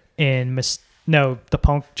Punk and the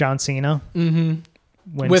Punk John Cena. Mm-hmm.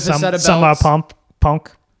 When with a set of some belts.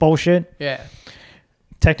 Punk bullshit. Yeah.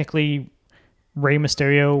 Technically, Rey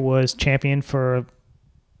Mysterio was champion for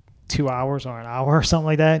 2 hours or an hour or something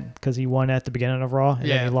like that because he won at the beginning of Raw and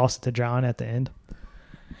then he lost it to John at the end.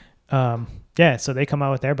 So they come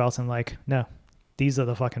out with their belts and like, no, these are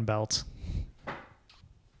the fucking belts.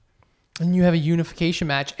 And you have a unification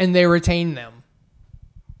match and they retain them.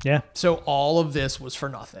 Yeah. So all of this was for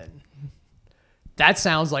nothing. That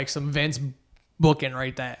sounds like some Vince booking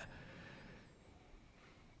right there.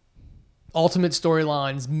 Ultimate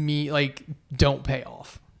storylines don't pay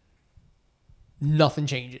off. Nothing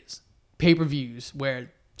changes. Pay-per-views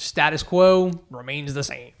where status quo remains the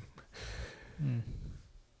same.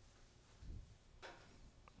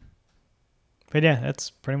 But yeah, that's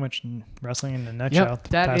pretty much wrestling in a nutshell. Yep, the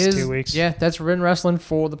that past is 2 weeks. Yeah, that's been wrestling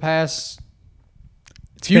for the past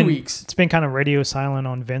few weeks. It's been kind of radio silent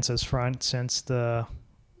on Vince's front since the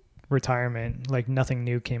retirement. Like nothing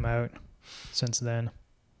new came out since then.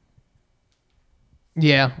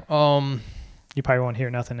 Yeah. You probably won't hear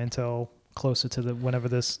nothing until closer to whenever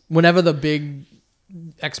the big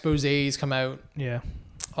exposés come out. Yeah.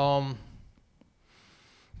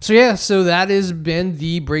 So that has been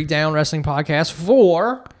the Breakdown Wrestling Podcast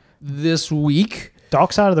for this week.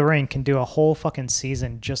 Dark Side of the Ring can do a whole fucking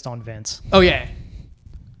season just on Vince. Oh yeah.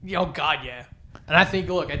 Oh god, yeah. And I think,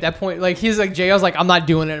 look, at that point, like he's like JR's like, I'm not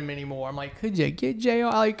doing it anymore. I'm like, could you get JR?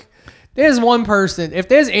 Like, there's one person. If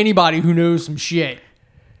there's anybody who knows some shit,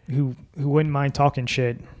 who wouldn't mind talking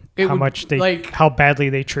shit, how how badly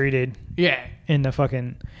they treated. Yeah. In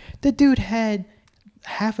the dude had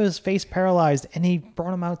half of his face paralyzed, and he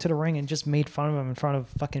brought him out to the ring and just made fun of him in front of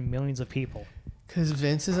fucking millions of people. Because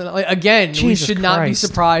Vince isn't again. Jesus we should Christ. not be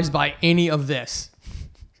surprised by any of this.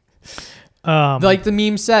 Like the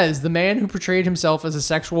meme says, the man who portrayed himself as a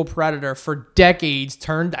sexual predator for decades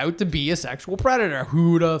turned out to be a sexual predator.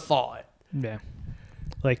 Who'd have thought? Yeah.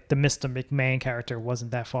 Like the Mr. McMahon character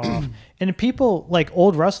wasn't that far off. And people, like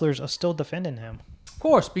old wrestlers, are still defending him. Of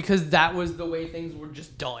course, because that was the way things were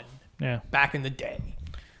just done. Yeah. Back in the day.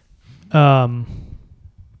 And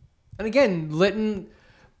again, letting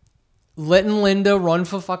Linda run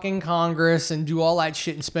for fucking Congress and do all that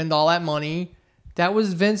shit and spend all that money. That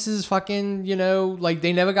was Vince's fucking, like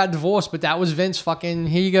they never got divorced, but that was Vince fucking,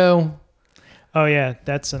 here you go. Oh yeah,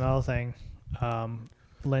 that's another thing.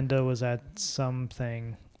 Linda was at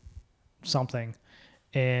something,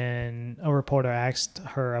 and a reporter asked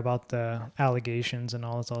her about the allegations and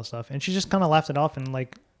all this other stuff, and she just kind of laughed it off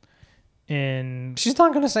and she's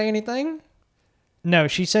not gonna say anything. No,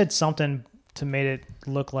 she said something to make it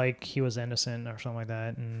look like he was innocent or something like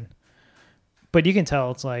that, but you can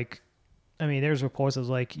tell it's like, I mean, there's reports of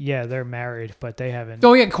like, yeah, they're married, but they haven't.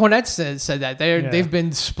 Oh yeah, Cornette said that they've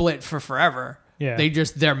been split for forever. Yeah,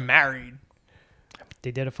 they're married. They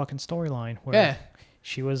did a fucking storyline where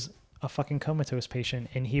she was a fucking comatose patient,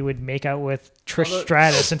 and he would make out with Trish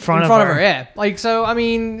Stratus in front of her. Yeah, like so. I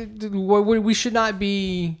mean, we should not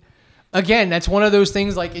be. Again, that's one of those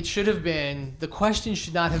things. Like it should have been. The question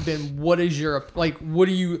should not have been, "What is your like? What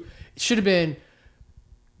do you?" It should have been,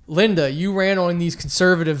 Linda, you ran on these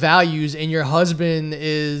conservative values, and your husband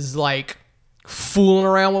is like fooling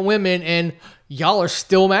around with women, and y'all are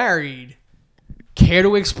still married. Care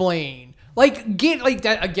to explain? Like, get like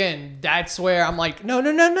that again. That's where I'm like,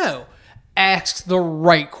 no. Ask the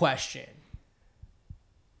right question.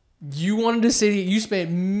 You wanted to say you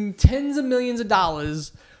spent tens of millions of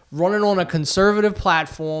dollars running on a conservative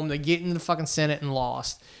platform to get into the fucking Senate and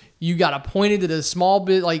lost. You got appointed to the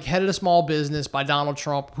head of the small business by Donald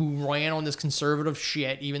Trump, who ran on this conservative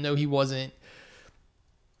shit, even though he wasn't.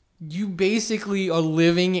 You basically are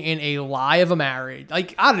living in a lie of a marriage.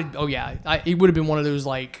 Like, it would have been one of those,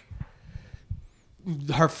 like,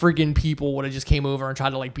 her friggin' people would have just came over and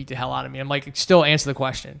tried to, like, beat the hell out of me. I'm like, still answer the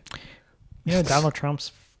question. Donald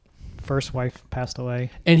Trump's first wife passed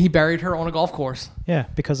away. And he buried her on a golf course. Yeah,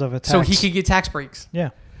 because of a tax. So he could get tax breaks. Yeah.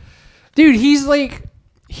 Dude, he's like,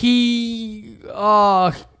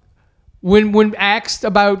 when asked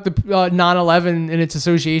about the 9/11 and its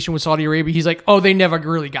association with Saudi Arabia, he's like, oh, they never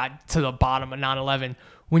really got to the bottom of 9/11.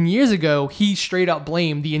 When years ago, he straight up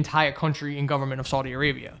blamed the entire country and government of Saudi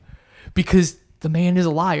Arabia because the man is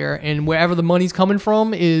a liar, and wherever the money's coming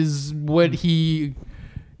from is what he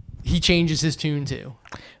changes his tune to.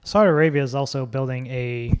 Saudi Arabia is also building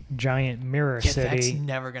a giant mirror city that's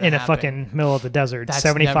never gonna in happen. a fucking middle of the desert,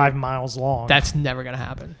 75 miles long. That's never going to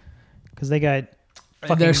happen. Because they got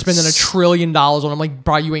fucking... They're spending $1 trillion on them. Like,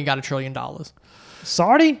 bro, you ain't got $1 trillion.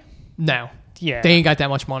 Saudi? No. Yeah. They ain't got that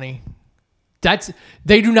much money.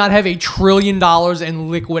 They do not have $1 trillion in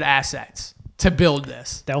liquid assets to build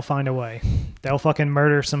this. They'll find a way. They'll fucking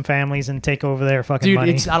murder some families and take over their fucking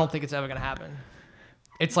money. I don't think it's ever going to happen.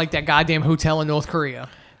 It's like that goddamn hotel in North Korea.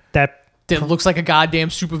 That looks like a goddamn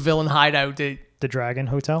supervillain hideout. The Dragon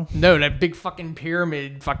Hotel? No, that big fucking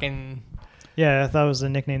pyramid fucking... Yeah, I thought it was the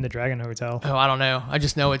nickname, the Dragon Hotel. Oh, I don't know. I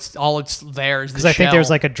just know it's there is the Because I think there's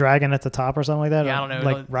like a dragon at the top or something like that. Yeah, I don't know.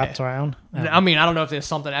 Like wrapped around. I mean, I don't know if there's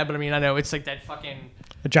something, but I mean, I know it's like that fucking...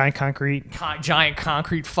 A giant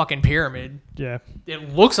concrete fucking pyramid. Yeah.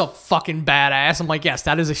 It looks a fucking badass. I'm like, yes,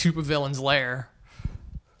 that is a supervillain's lair.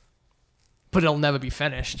 But it'll never be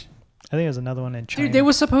finished. I think there's another one in China. Dude, they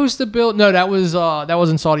were supposed to build... No, that was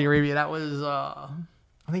in Saudi Arabia. That was, the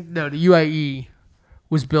UAE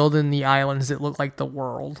was building the islands that looked like the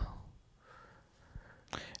world.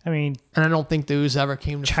 I mean, and I don't think those ever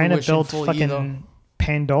came to China fruition built fully fucking either.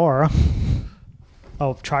 Pandora.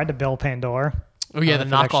 Oh, tried to build Pandora. Oh yeah, the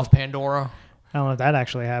knockoff Pandora. I don't know if that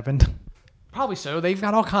actually happened. Probably so. They've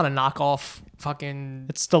got all kind of knockoff fucking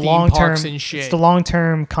It's the theme long term. parks and shit. It's the long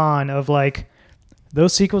term con of like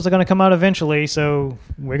those sequels are going to come out eventually, so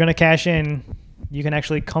we're going to cash in. You can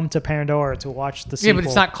actually come to Pandora to watch the sequel. Yeah, but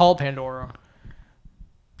it's not called Pandora.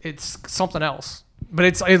 It's something else.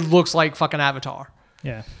 But it looks like fucking Avatar.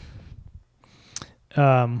 Yeah.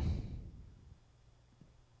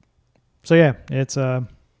 So yeah, it's gonna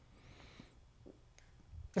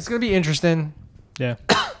be interesting. Yeah.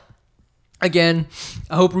 Again,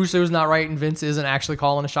 I hope Russo's not right and Vince isn't actually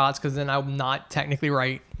calling the shots, because then I'm not technically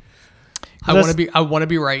right. I want to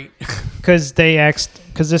be right. Because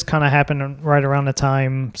this kind of happened right around the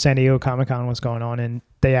time San Diego Comic-Con was going on, and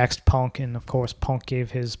they asked Punk, and of course Punk gave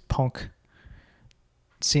his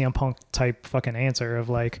CM Punk type fucking answer of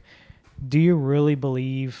like, do you really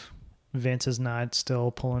believe Vince is not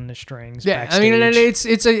still pulling the strings? Yeah, backstage?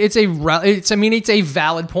 I mean, it's a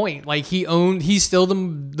valid point. Like he's still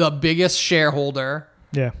the biggest shareholder.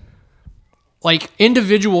 Yeah. Like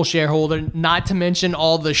individual shareholder, not to mention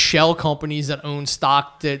all the shell companies that own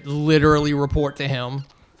stock that literally report to him.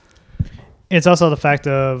 It's also the fact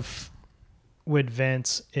of with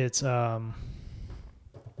Vince, it's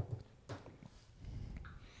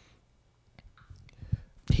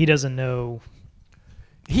he doesn't know.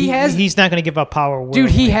 He's not going to give up power. Willingly.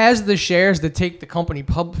 Dude, he has the shares to take the company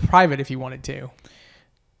private if he wanted to.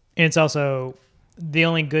 And it's also the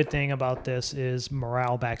only good thing about this is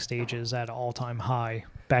morale backstage is at an all-time high.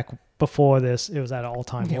 Back before this, it was at an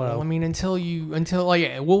all-time low. Well, I mean,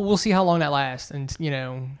 we'll see how long that lasts, and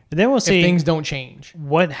then we'll see if things don't change.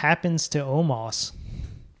 What happens to Omos?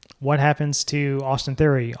 What happens to Austin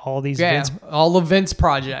Theory? All these all the Vince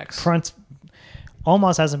projects.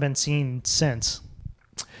 Omos hasn't been seen since.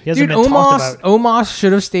 He Dude, hasn't been talked about. Omos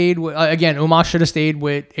should have stayed with Omos should have stayed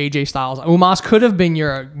with AJ Styles. Omos could have been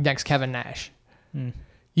your next Kevin Nash.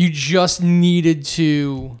 You just needed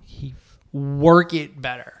to work it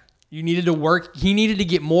better. You needed to work. He needed to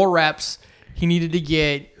get more reps. He needed to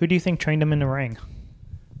get. Who do you think trained him in the ring?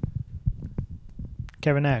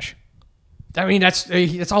 Kevin Nash. I mean,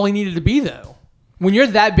 that's all he needed to be, though. When you're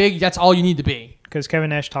that big, that's all you need to be. Because Kevin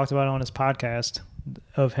Nash talked about it on his podcast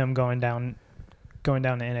of him going down to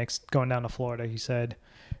NXT, going down to Florida. He said,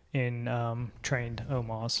 and trained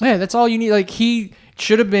Omos. Yeah, that's all you need. Like he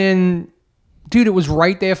should have been. Dude, it was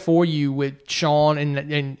right there for you with Shawn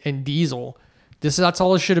and Diesel. That's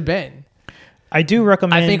all it should have been. I do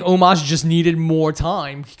recommend. I think Omos just needed more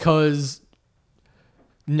time because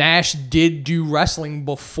Nash did do wrestling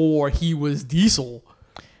before he was Diesel.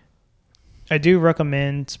 I do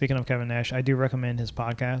recommend, speaking of Kevin Nash, I do recommend his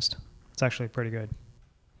podcast. It's actually pretty good.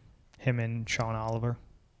 Him and Sean Oliver.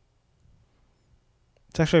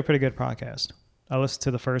 It's actually a pretty good podcast. I listened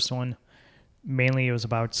to the first one. Mainly it was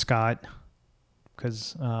about Scott.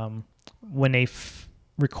 Because when they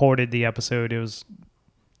recorded the episode, it was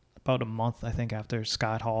about a month, I think, after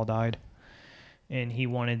Scott Hall died. And he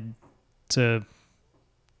wanted to,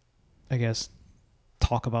 I guess,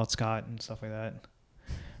 talk about Scott and stuff like that.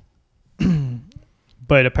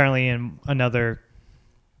 But apparently in another,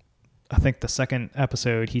 I think the second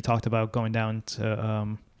episode, he talked about going down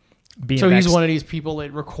to being. So he's one of these people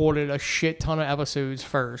that recorded a shit ton of episodes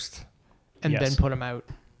first and Yes. then put them out.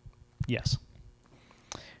 Yes.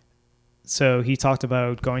 So he talked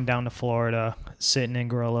about going down to Florida, sitting in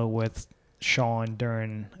Gorilla with Sean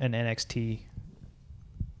during an NXT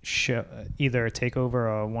show, either a takeover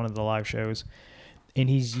or one of the live shows, and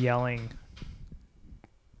he's yelling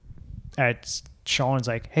at Sean's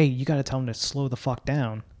like, "Hey, you got to tell him to slow the fuck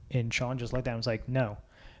down." And Sean just let down. Was like, "No,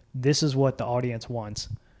 this is what the audience wants.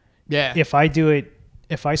 Yeah. If I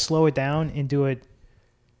slow it down and do it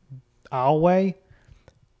our way,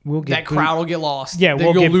 we'll get that crowd will get lost. Yeah,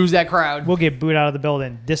 you'll lose that crowd. We'll get booed out of the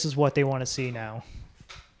building. This is what they want to see now."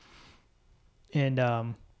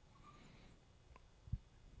 And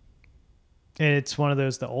it's one of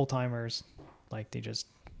those, the old timers, like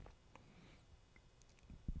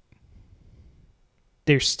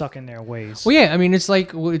they're stuck in their ways. Well, yeah, I mean, it's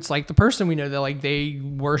like the person we know that like they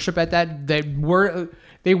worship at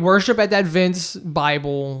they worship at that Vince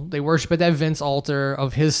Bible, they worship at that Vince altar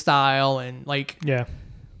of his style, and like yeah,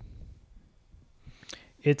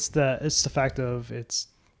 it's the fact of it's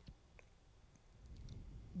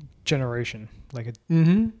generation like it.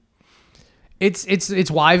 Mm-hmm. It's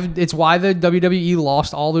why the WWE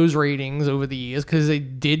lost all those ratings over the years, because they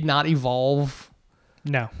did not evolve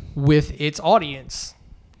No. with its audience.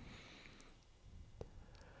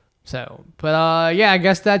 So, but yeah, I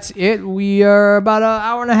guess that's it. We are about an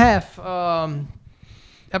hour and a half.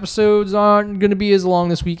 Episodes aren't going to be as long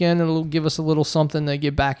this weekend. It'll give us a little something to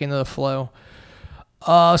get back into the flow.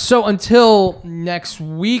 So until next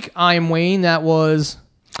week, I'm Wayne. That was...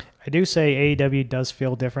 I do say AEW does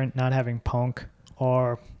feel different not having Punk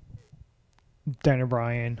or Daniel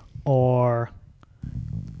Bryan or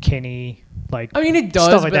Kenny. Like, I mean, it does,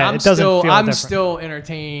 stuff like but that. I'm still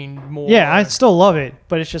entertained more. Yeah, I still love it,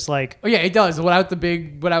 but it's just like... Oh, yeah, it does. Without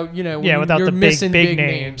the without you're the missing big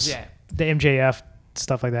names. Yeah. The MJF,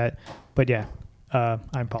 stuff like that. But yeah,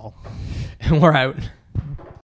 I'm Paul. And we're out.